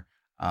more,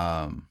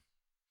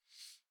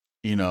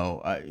 you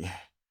know,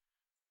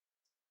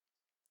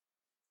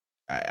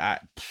 I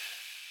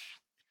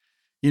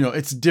you know,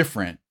 it's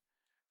different.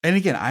 And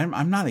again,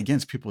 I'm not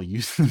against people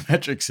using the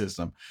metric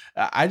system.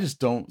 I just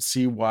don't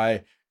see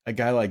why a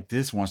guy like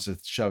this wants to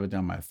shove it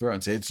down my throat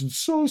and say it's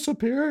so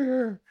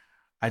superior.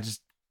 I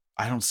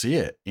don't see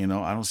it. You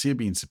know, I don't see it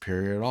being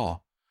superior at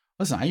all.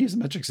 Listen, I use the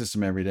metric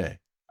system every day.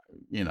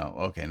 You know,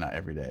 okay, not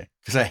every day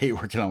because I hate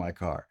working on my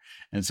car.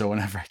 And so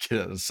whenever I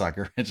get a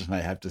sucker wrench and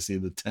I have to see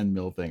the 10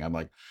 mil thing, I'm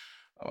like,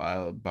 oh, I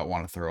about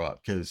want to throw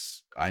up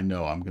because I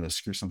know I'm going to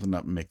screw something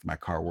up and make my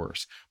car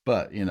worse.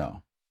 But, you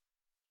know,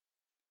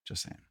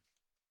 just saying.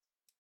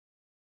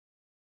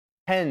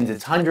 Tens,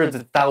 it's hundreds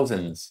of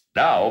thousands.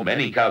 Now,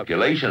 many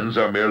calculations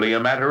are merely a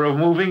matter of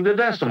moving the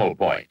decimal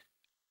point,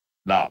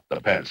 not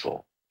the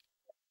pencil.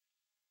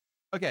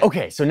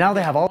 Okay, so now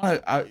they have all.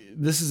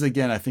 This is,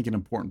 again, I think, an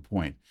important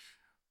point.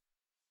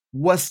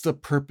 What's the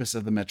purpose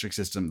of the metric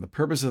system? The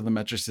purpose of the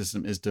metric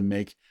system is to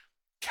make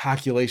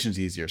calculations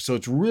easier. So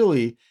it's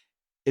really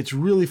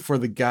for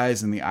the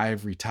guys in the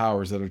ivory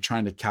towers that are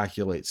trying to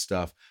calculate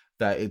stuff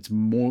that it's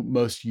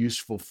most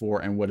useful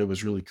for and what it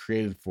was really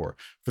created for.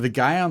 For the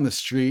guy on the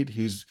street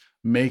who's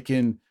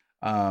making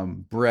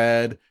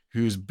bread,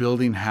 who's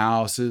building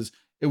houses,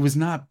 it was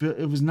not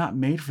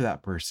made for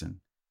that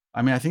person.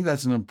 I mean, I think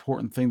that's an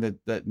important thing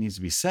that needs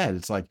to be said.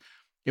 It's like,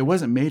 it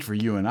wasn't made for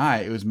you and I.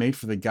 It was made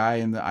for the guy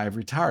in the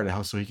ivory tower to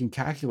help so he can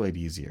calculate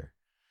easier.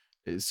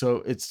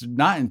 So it's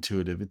not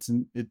intuitive. It's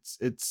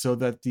so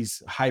that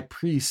these high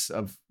priests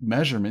of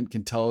measurement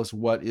can tell us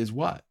what is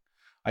what.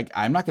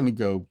 I'm not going to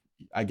go,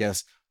 I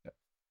guess,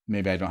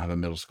 maybe I don't have a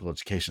middle school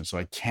education, so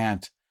I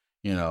can't,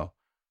 you know,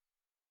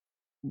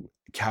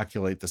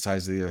 calculate the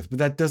size of the earth, but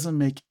that doesn't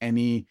make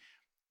any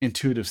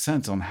intuitive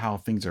sense on how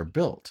things are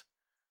built.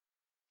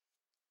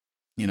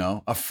 You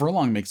know, a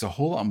furlong makes a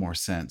whole lot more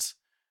sense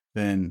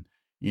than,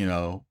 you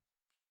know,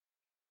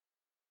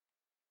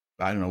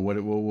 I don't know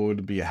what would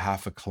it be, a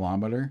half a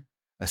kilometer,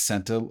 a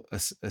centimeter,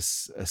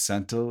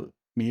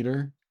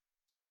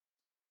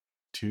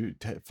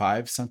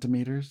 5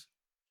 centimeters.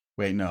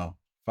 Wait, no,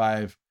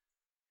 5.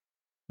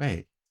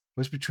 Wait,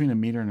 what's between a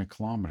meter and a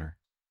kilometer?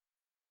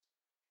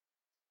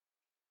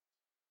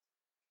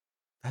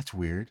 That's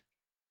weird.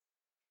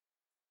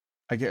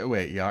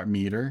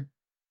 Meter,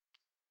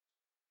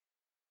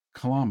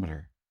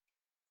 kilometer,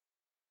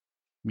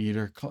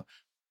 meter.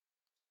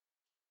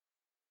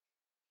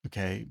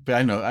 Okay, but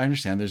I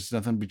understand. There's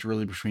nothing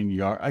really between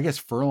yard. I guess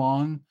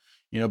furlong,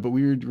 you know, but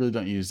we really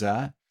don't use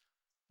that.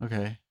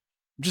 Okay, I'm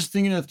just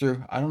thinking it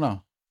through. I don't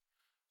know.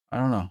 I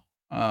don't know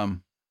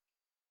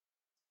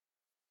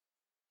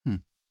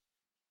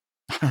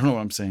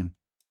what I'm saying.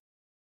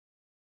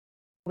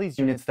 These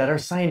units that are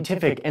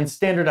scientific and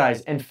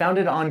standardized and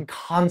founded on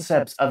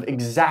concepts of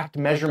exact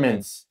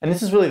measurements. And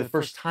this is really the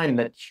first time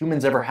that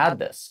humans ever had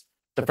this.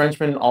 The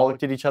Frenchmen all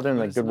looked at each other and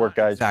like, good work,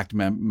 guys. Exact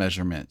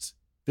measurements.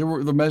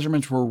 The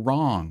measurements were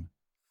wrong.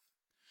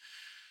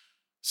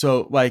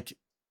 So, like,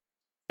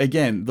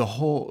 again,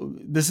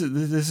 this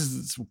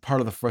is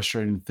part of the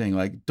frustrating thing.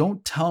 Like,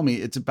 don't tell me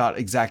it's about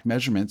exact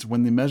measurements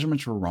when the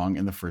measurements were wrong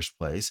in the first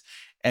place.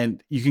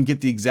 And you can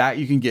get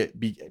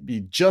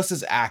be just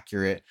as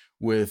accurate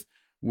with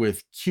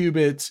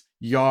cubits,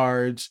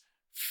 yards,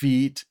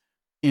 feet,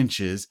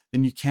 inches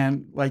than you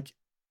can, like.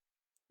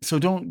 So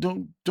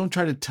don't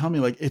try to tell me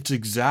like it's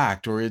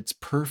exact or it's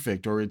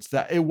perfect or it's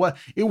that. It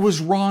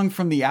was wrong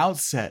from the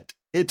outset.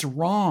 It's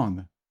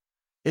wrong.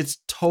 It's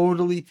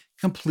totally,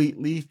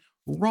 completely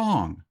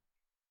wrong.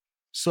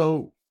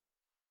 So,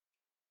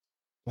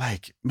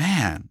 like,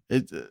 man, we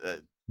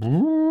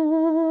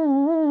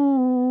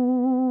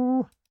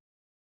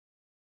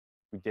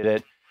did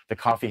it. The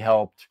coffee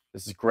helped.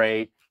 This is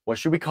great. What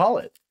should we call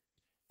it?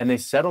 And they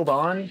settled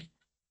on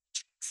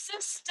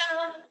system.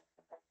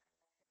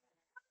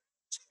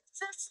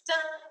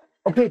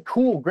 Okay,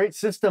 cool, great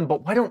system,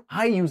 but why don't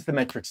I use the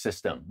metric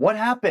system? What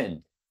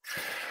happened?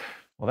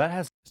 Well,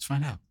 let's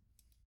find out.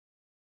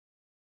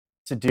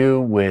 To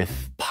do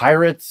with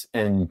pirates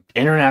and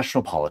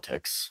international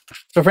politics.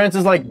 So France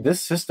is like,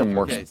 this system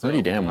works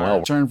pretty damn well.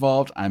 Pirates are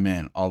involved. I'm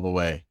in all the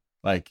way.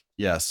 Like,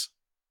 yes.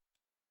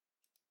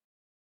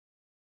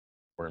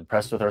 We're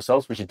impressed with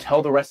ourselves. We should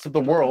tell the rest of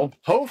the world.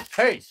 Post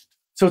haste.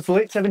 So it's the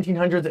late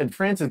 1700s and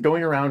France is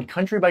going around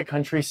country by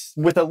country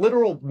with a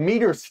literal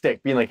meter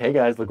stick being like, hey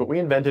guys, look what we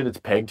invented. It's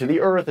pegged to the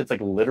earth. It's like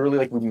literally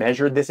like we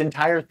measured this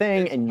entire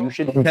thing and you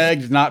should.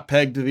 Pegged, not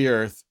pegged to the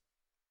earth.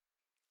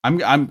 I'm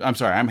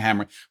sorry, I'm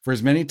hammering. For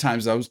as many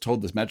times as I was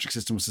told this metric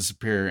system was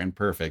superior and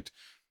perfect,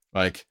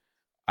 like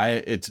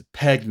it's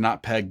pegged,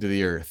 not pegged to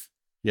the earth.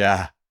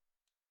 Yeah.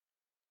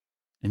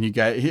 And you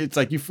guys,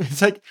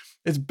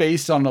 it's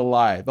based on a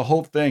lie. The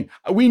whole thing.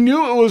 We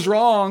knew it was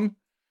wrong.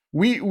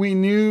 We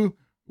knew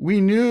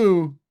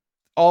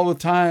all the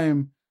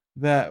time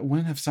that.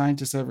 When have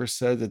scientists ever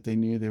said that they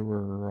knew they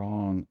were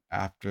wrong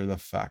after the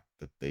fact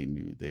that they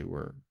knew they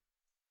were?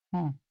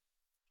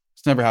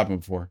 It's never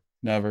happened before.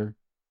 Never.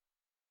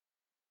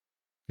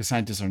 Because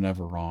scientists are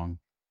never wrong.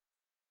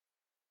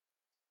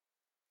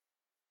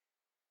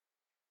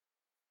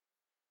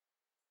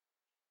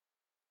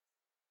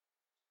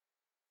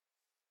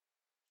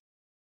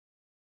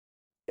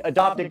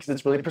 adopt it because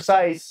it's really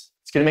precise.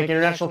 It's going to make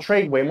international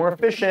trade way more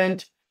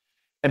efficient.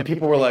 And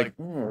people were like,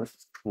 this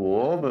is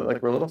cool, but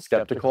like we're a little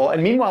skeptical.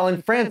 And meanwhile,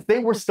 in France, they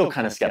were still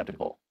kind of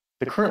skeptical.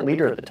 The current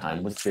leader at the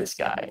time was this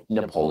guy,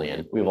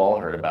 Napoleon. We've all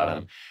heard about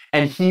him.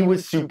 And he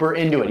was super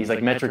into it. He's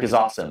like, metric is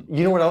awesome.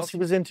 You know what else he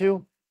was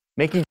into?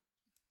 Making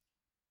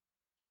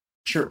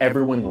sure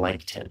everyone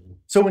liked him.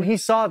 So when he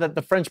saw that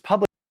the French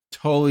public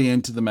Totally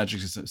into the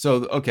metric system.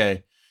 So,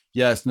 okay,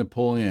 yes,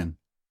 Napoleon.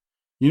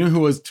 You know who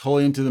was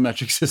totally into the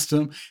metric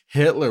system?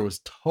 Hitler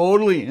was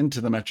totally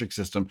into the metric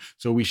system.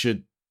 So we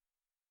should.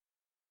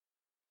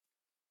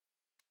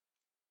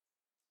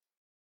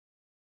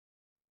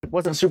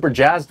 wasn't super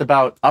jazzed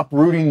about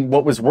uprooting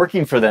what was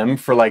working for them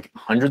for like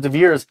hundreds of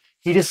years,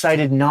 he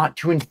decided not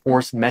to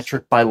enforce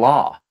metric by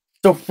law.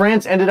 So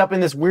France ended up in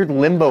this weird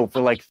limbo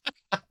for like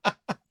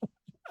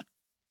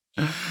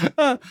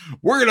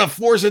we're going to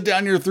force it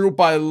down your throat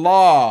by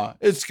law.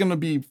 It's going to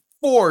be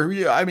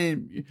I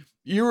mean,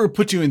 you were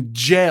put you in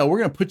jail. We're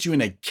going to put you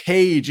in a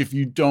cage if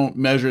you don't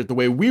measure it the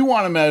way we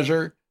want to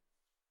measure.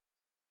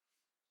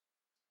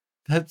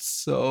 That's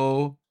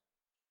so.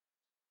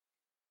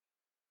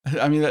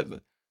 I mean,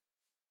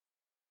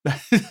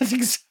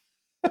 that's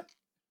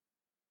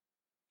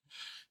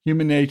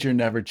human nature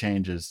never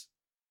changes.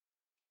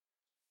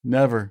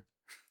 Never.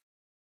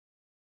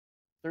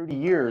 30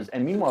 years.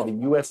 And meanwhile,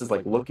 the US is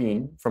like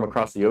looking from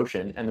across the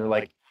ocean and they're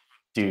like,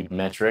 dude,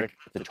 metric,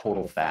 it's a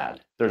total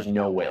fad. There's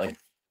no way. Like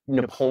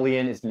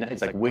Napoleon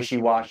it's like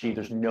wishy-washy.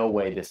 There's no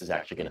way this is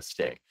actually going to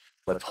stick.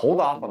 Let's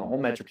hold off on the whole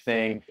metric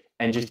thing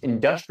and just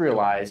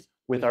industrialize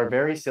with our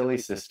very silly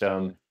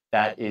system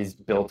that is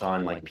built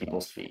on like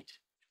people's feet.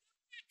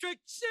 Metric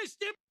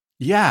system.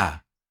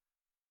 Yeah.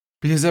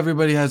 Because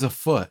everybody has a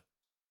foot.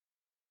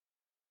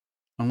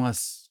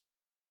 Unless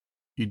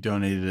you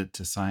donated it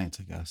to science,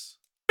 I guess.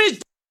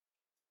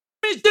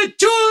 It's the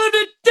tool of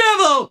the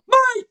devil.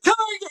 My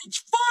target's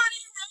 40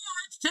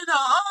 rods to the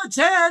heart's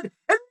head.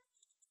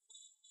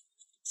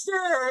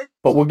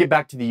 But we'll get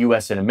back to the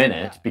US in a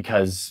minute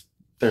because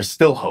there's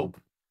still hope.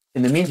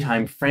 In the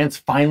meantime, France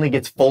finally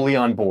gets fully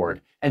on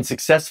board and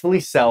successfully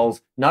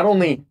sells not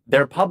only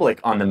their public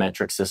on the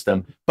metric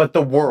system, but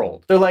the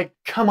world. They're like,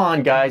 come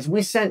on, guys,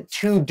 we sent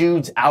 2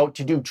 dudes out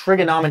to do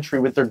trigonometry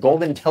with their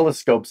golden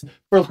telescopes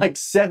for like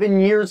 7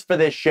 years for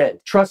this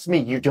shit. Trust me,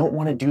 you don't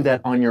want to do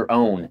that on your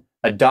own.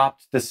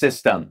 Adopt the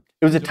system.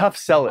 It was a tough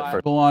sell at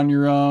first. On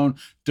your own.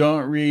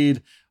 Don't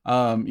read,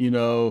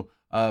 Plato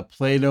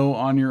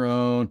on your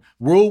own.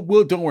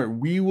 We'll don't worry.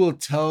 We will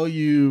tell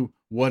you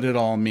what it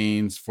all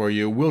means for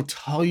you. We'll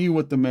tell you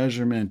what the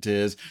measurement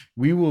is.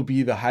 We will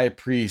be the high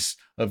priest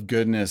of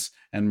goodness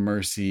and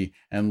mercy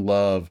and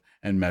love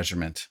and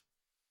measurement.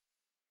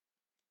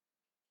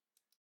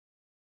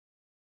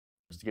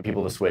 To get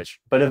people to switch,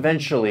 but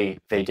eventually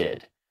they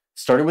did.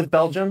 Started with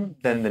Belgium,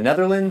 then the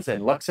Netherlands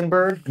and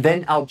Luxembourg,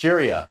 then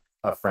Algeria,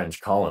 a French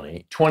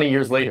colony, 20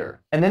 years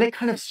later. And then it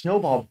kind of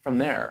snowballed from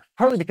there,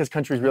 partly because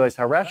countries realized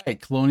how rational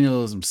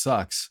colonialism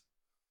sucks.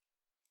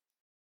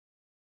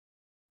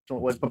 It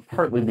was, but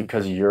partly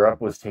because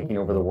Europe was taking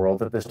over the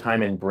world at this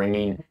time and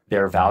bringing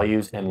their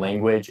values and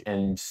language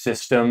and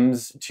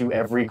systems to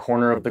every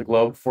corner of the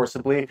globe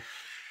forcibly.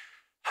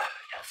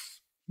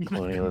 Yes,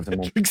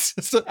 colonialism.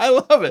 I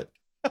love it.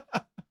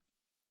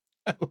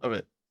 I love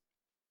it.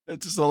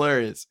 It's just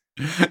hilarious.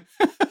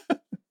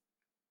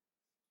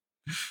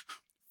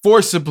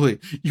 Forcibly,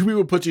 we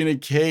will put you in a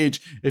cage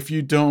if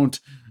you don't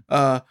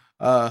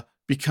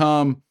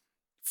become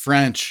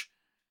French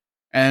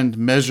and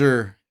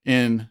measure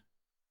in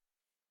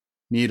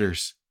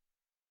meters.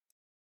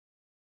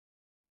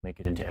 Make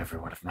it into every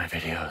one of my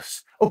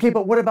videos. Okay,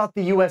 but what about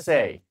the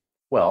USA?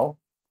 Well,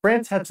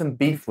 France had some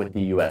beef with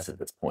the US at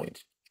this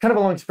point. It's kind of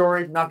a long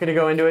story, not going to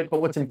go into it, but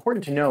what's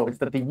important to know is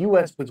that the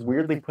US was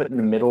weirdly put in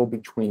the middle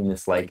between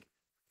this like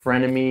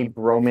frenemy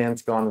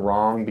bromance gone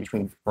wrong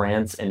between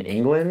France and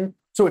England.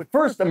 So at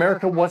first,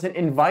 America wasn't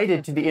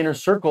invited to the inner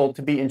circle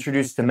to be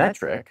introduced to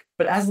metric,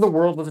 but as the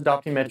world was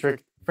adopting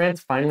metric,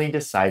 France finally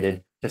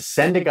decided to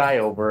send a guy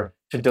over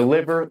to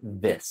deliver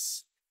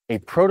this, a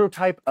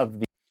prototype of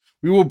the...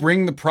 We will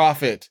bring the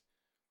prophet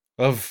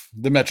of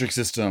the metric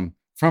system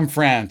from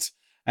France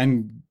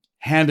and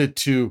hand it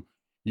to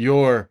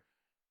your,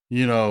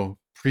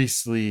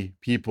 priestly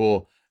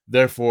people.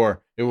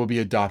 Therefore, it will be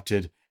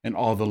adopted in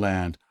all the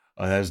land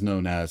that is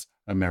known as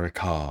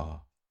America.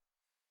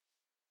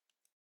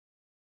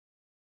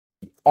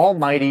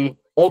 Almighty,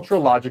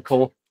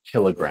 ultra-logical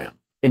kilogram,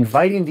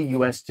 inviting the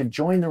US to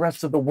join the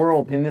rest of the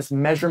world in this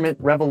measurement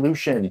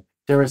revolution.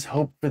 There is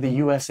hope for the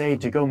USA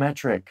to go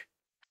metric.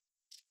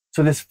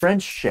 So this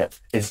French ship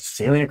is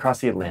sailing across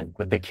the Atlantic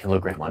with the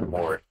kilogram on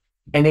board,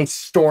 and a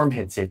storm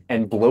hits it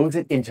and blows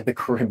it into the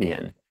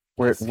Caribbean,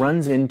 where it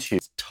runs into...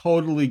 It's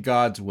totally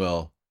God's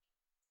will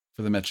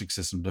for the metric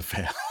system to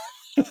fail.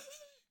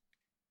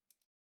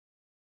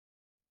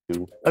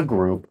 A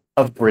group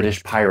of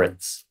British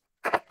pirates.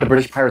 The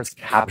British pirates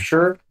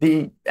capture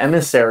the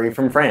emissary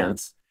from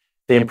France,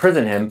 they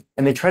imprison him,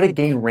 and they try to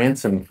gain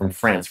ransom from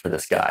France for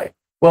this guy.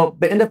 Well,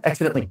 they end up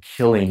accidentally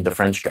killing the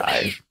French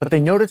guy, but they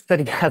notice that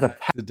he has a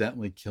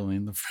Accidentally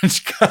killing the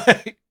French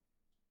guy.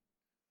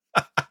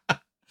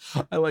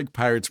 I like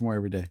pirates more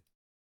every day.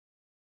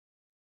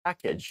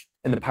 package.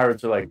 And the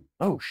pirates are like,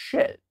 oh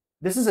shit,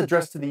 this is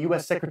addressed to the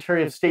US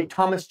Secretary of State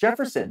Thomas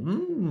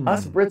Jefferson.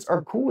 Us Brits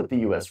are cool with the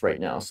US right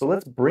now, so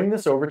let's bring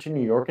this over to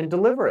New York and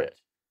deliver it.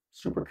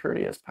 Super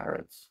courteous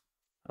pirates.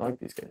 I like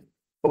these guys.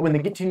 But when they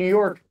get to New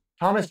York,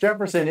 Thomas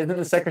Jefferson isn't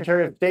the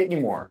Secretary of State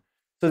anymore.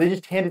 So they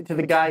just hand it to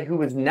the guy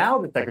who is now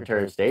the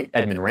Secretary of State,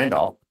 Edmund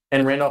Randolph.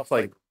 And Randolph's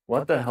like,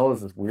 what the hell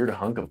is this weird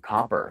hunk of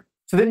copper?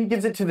 So then he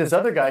gives it to this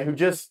other guy who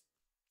just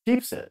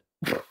keeps it.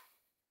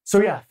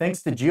 So yeah,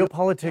 thanks to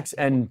geopolitics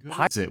and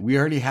That's it. We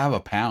already have a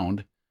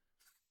pound.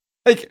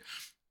 Like,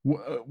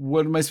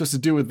 what am I supposed to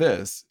do with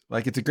this?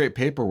 Like, it's a great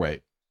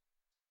paperweight.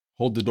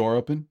 Hold the door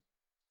open.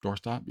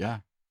 Doorstop. Yeah.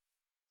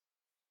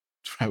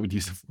 That's what I would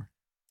use it for.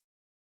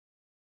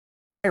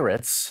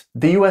 pirates,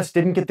 the US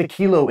didn't get the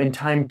kilo in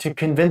time to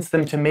convince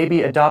them to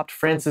maybe adopt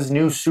France's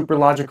new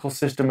superlogical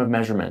system of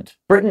measurement.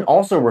 Britain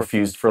also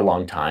refused for a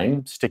long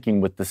time,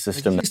 sticking with the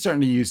system. He's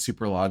starting to use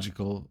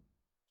superlogical,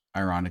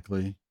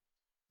 ironically,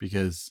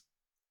 because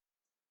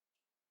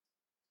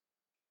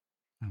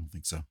I don't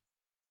think so.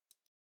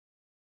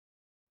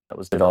 That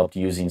was developed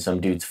using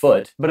some dude's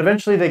foot, but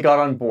eventually they got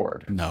on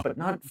board. No. But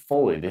not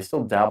fully. They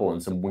still dabble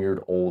in some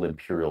weird old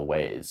imperial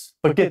ways.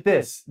 But get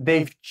this,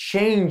 they've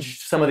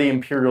changed some of the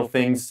imperial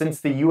things since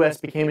the US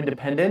became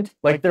independent,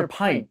 like their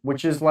pint,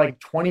 which is like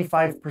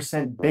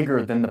 25%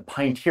 bigger than the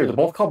pint here. They're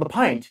both called the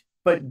pint,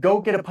 but go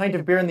get a pint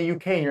of beer in the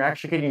UK and you're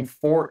actually getting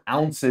 4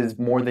 ounces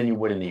more than you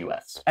would in the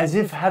US. As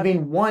if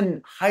having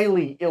one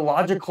highly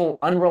illogical,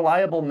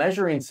 unreliable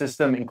measuring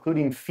system,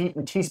 including feet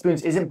and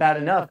teaspoons, isn't bad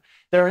enough.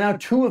 There are now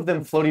 2 of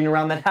them floating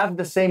around that have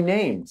the same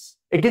names.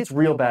 It gets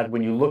real bad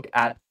when you look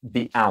at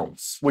the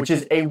ounce, which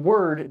is a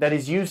word that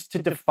is used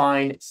to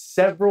define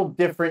several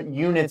different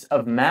units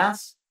of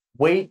mass,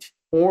 weight,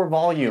 or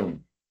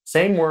volume.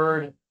 Same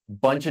word,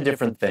 bunch of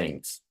different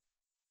things.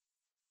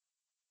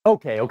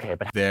 Okay,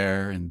 but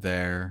There and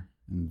there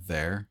and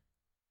there.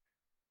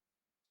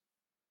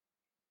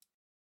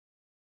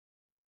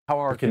 how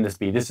hard can this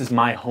be? This is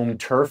my home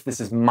turf. This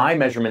is my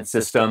measurement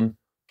system.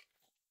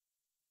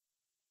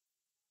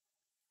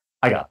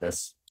 I got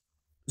this.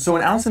 So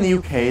an ounce in the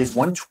UK is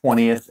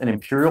 1/20th an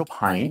imperial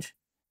pint.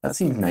 That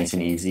seems nice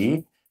and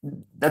easy.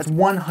 That's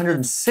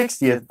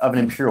 1/160th of an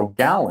imperial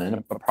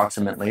gallon,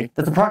 approximately.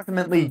 That's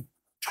approximately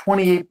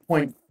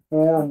 28.41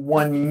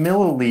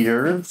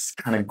 milliliters.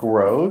 Kind of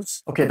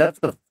gross. Okay, that's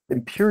the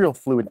imperial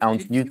fluid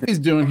ounce used. What he's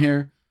doing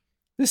here,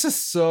 this is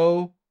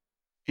so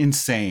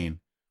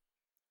insane.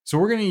 So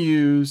we're going to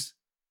use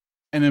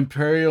an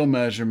imperial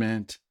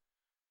measurement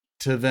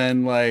to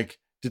then like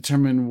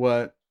determine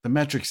what the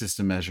metric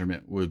system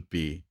measurement would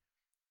be.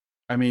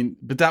 I mean,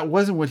 but that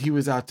wasn't what he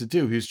was out to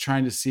do. He was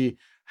trying to see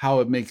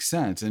how it makes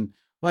sense. And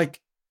like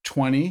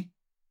 20,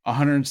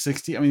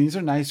 160, I mean, these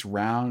are nice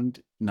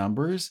round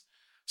numbers.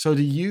 So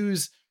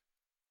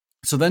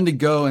then to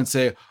go and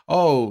say,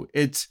 oh,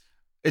 it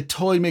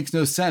totally makes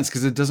no sense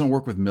because it doesn't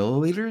work with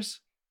milliliters.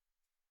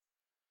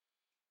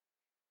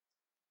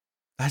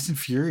 That's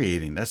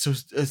infuriating. That's so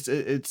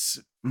it's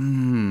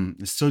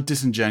so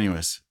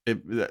disingenuous. I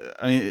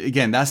mean,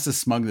 again, that's the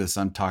smugness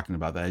I'm talking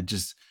about that I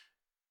just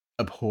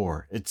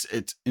abhor. It's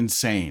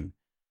insane.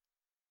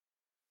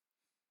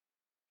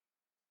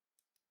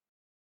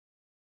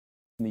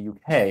 In the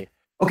UK.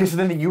 Okay, so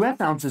then the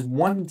US ounce is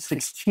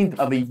 1/16th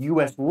of a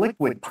US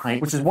liquid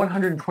pint, which is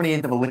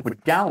 128th of a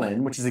liquid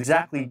gallon, which is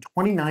exactly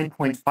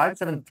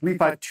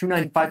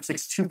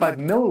 29.5735295625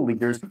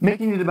 milliliters,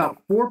 making it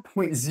about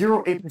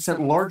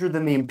 4.08% larger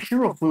than the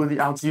imperial fluid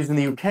the ounce used in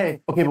the UK.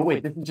 Okay, but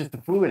wait, this is just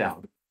the fluid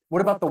ounce.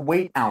 What about the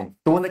weight ounce?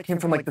 The one that came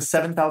from like the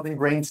 7,000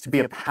 grains to be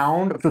a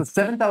pound? So it's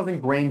 7,000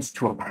 grains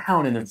to a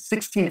pound, and there's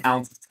 16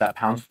 ounces to that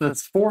pound. So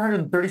that's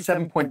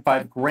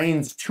 437.5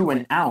 grains to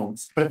an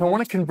ounce. But if I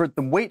want to convert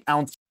the weight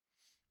ounce.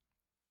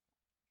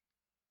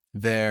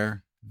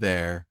 There.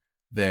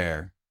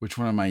 Which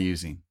one am I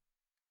using?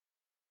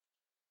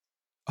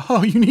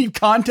 Oh, you need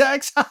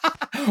context?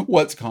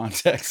 What's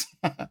context?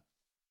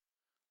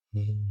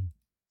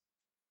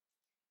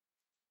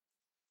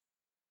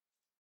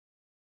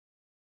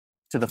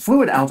 To the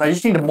fluid ounce, I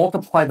just need to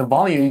multiply the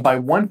volume by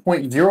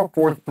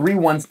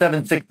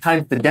 1.043176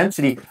 times the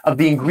density of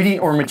the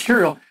ingredient or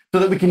material so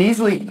that we can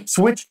easily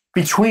switch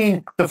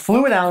between the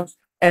fluid ounce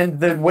and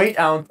the weight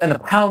ounce and the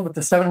pound with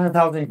the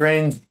 700,000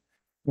 grains.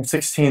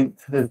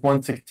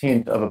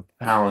 1/16th of a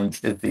pound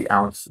is the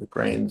ounce. The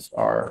grains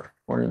are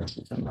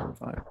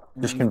 457.5.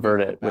 Just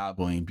convert it.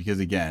 Babbling, because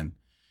again,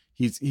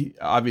 he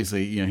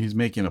obviously, he's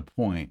making a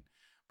point,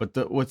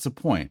 but what's the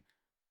point?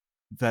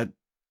 That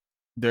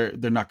they're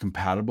not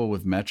compatible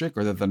with metric,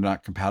 or that they're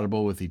not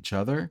compatible with each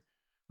other.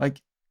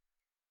 Like,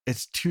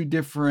 it's 2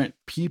 different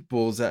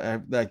peoples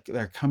that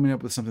are coming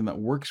up with something that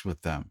works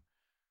with them.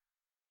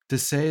 To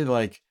say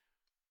like,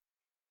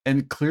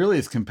 and clearly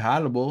it's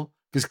compatible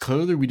because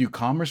clearly we do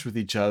commerce with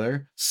each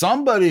other.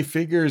 Somebody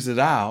figures it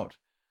out.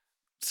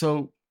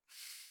 So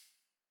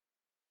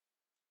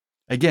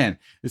Again,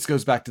 this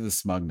goes back to the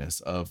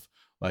smugness of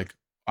like,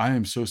 I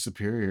am so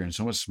superior and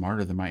so much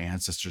smarter than my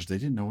ancestors. They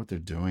didn't know what they're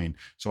doing.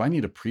 So I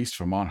need a priest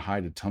from on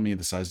high to tell me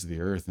the size of the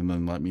earth and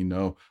then let me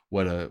know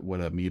what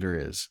a meter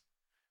is.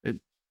 It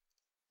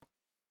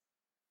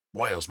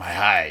boils my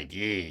hide.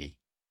 Yee.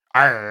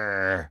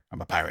 Arr,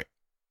 I'm a pirate.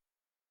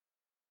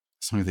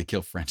 As long as they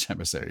kill French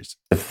emissaries.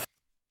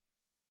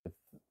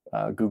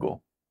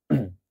 Google.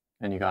 And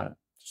you got it.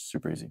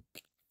 Super easy.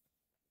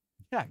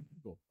 Yeah,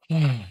 Google.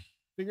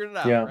 Figured it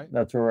out, Yeah, right?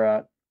 that's where we're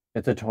at.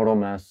 It's a total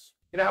mess.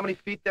 You know how many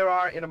feet there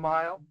are in a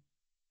mile?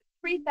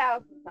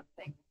 3,000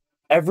 something.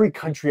 Every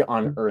country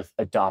on Earth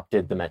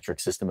adopted the metric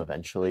system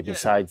eventually,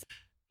 besides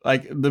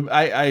Like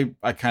I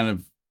kind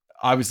of,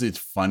 obviously it's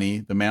funny.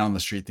 The man on the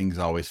street thing is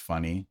always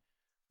funny,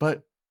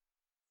 but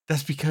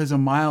that's because a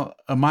mile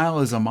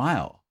is a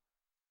mile.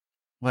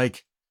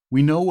 Like,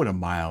 we know what a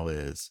mile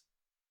is.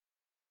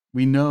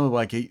 We know,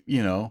 like,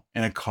 you know,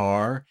 in a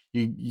car,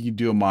 you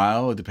do a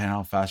mile, depending on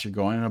how fast you're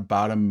going, in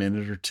about a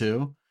minute or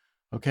two.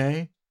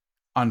 Okay.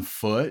 On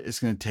foot, it's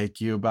going to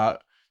take you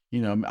about,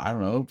 you know, I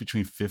don't know,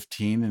 between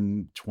 15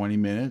 and 20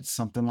 minutes,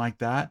 something like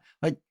that.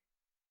 Like,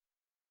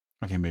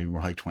 okay, maybe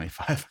more like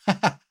 25.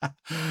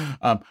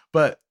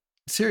 But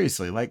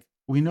seriously, like,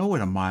 we know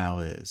what a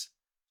mile is.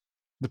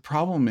 The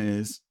problem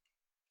is,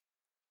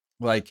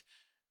 like,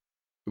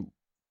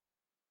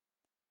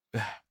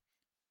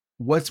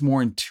 what's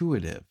more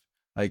intuitive?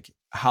 Like,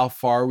 how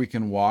far we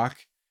can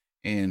walk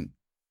in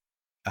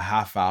a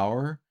half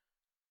hour,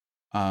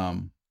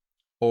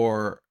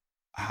 or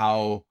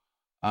how,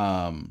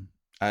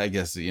 I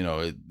guess, you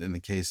know, in the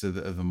case of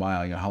the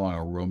mile, you know, how long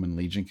a Roman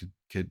legion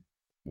could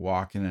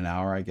walk in an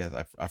hour. I guess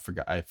I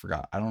forgot. I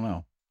don't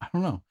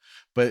know,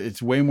 but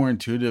it's way more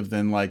intuitive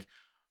than like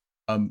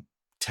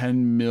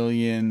 10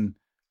 million,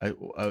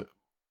 a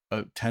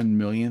 10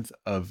 millionth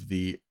of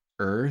the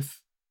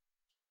Earth,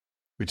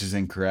 which is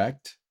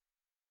incorrect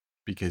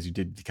because you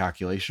did the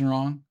calculation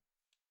wrong.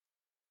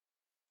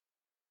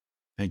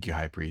 Thank you,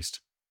 High Priest.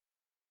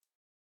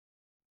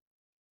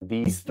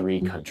 these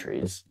three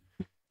countries: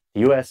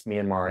 the US,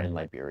 Myanmar, and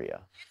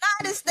Liberia.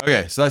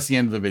 Okay, so that's the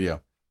end of the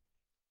video.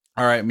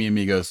 All right, mi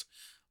amigos.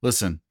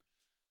 Listen,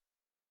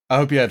 I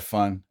hope you had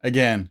fun.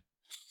 Again,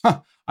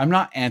 I'm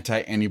not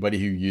anti anybody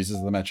who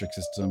uses the metric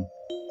system.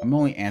 I'm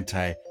only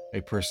anti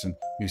a person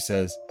who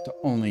says to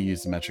only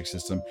use the metric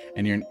system,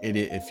 and you're an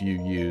idiot if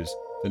you use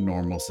the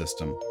normal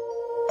system.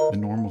 The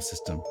normal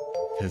system.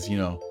 Because, you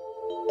know,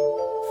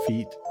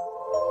 feet,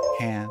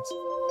 hands,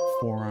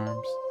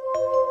 forearms,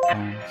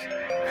 arms.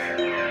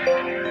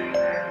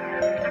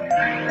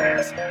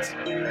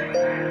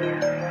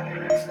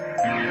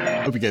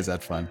 Hope you guys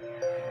had fun.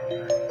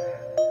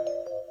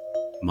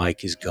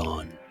 Mike is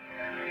gone.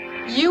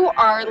 You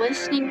are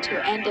listening to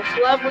And If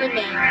Love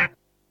Remains.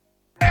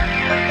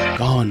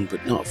 Gone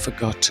but not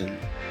forgotten.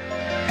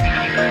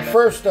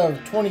 First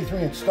of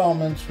 23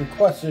 installments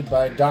requested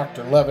by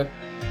Dr. Levitt.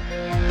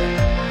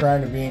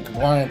 Trying to be in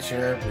compliance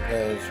here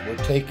because we're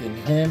taking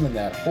him and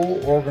that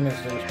whole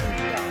organization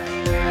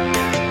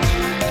down.